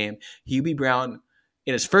Carolina-Kansas game, Hubie Brown,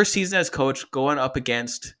 in his first season as coach, going up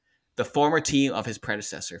against the former team of his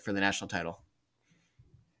predecessor for the national title.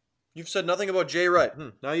 You've said nothing about Jay Wright.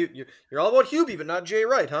 Now you're all about Hubie, but not Jay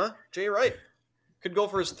Wright, huh? Jay Wright could go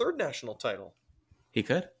for his 3rd national title. He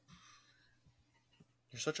could.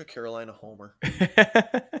 You're such a Carolina homer.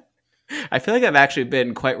 I feel like I've actually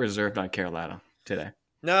been quite reserved on Carolina today.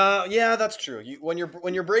 No, yeah, that's true. When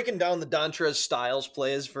you're breaking down the Dontrez Styles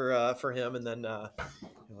plays for him, and then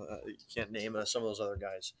you can't name some of those other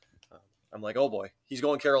guys. I'm like, oh boy, he's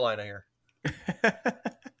going Carolina here. Okay.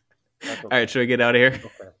 All right, should we get out of here?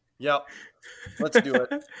 Okay. Yep. Let's do it.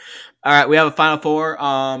 All right, we have a Final Four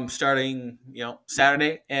starting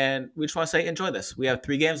Saturday, and we just want to say enjoy this. We have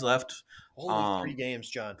 3 games left. Only 3 games,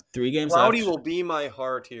 John. 3 games Cloudy left. will be my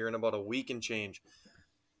heart here in about a week and change.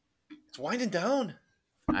 It's winding down.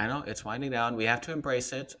 I know, it's winding down. We have to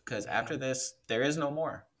embrace it because after this, there is no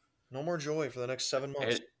more. No more joy for the next 7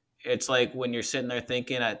 months. It's like when you're sitting there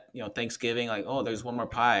thinking at Thanksgiving, like, oh, there's one more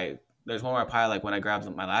pie. There's one more pie, like when I grabbed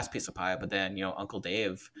my last piece of pie, but then Uncle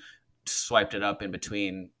Dave swiped it up in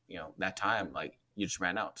between that time. Like, you just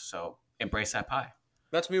ran out. So embrace that pie.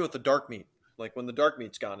 That's me with the dark meat. Like when the dark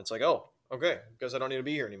meat's gone, it's like, oh, okay, because I don't need to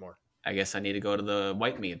be here anymore. I guess I need to go to the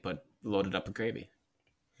white meat, but loaded up with gravy.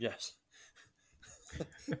 Yes.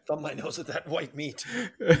 Thumb my nose at that white meat.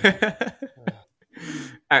 All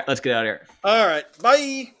right, let's get out of here. All right,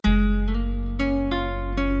 bye.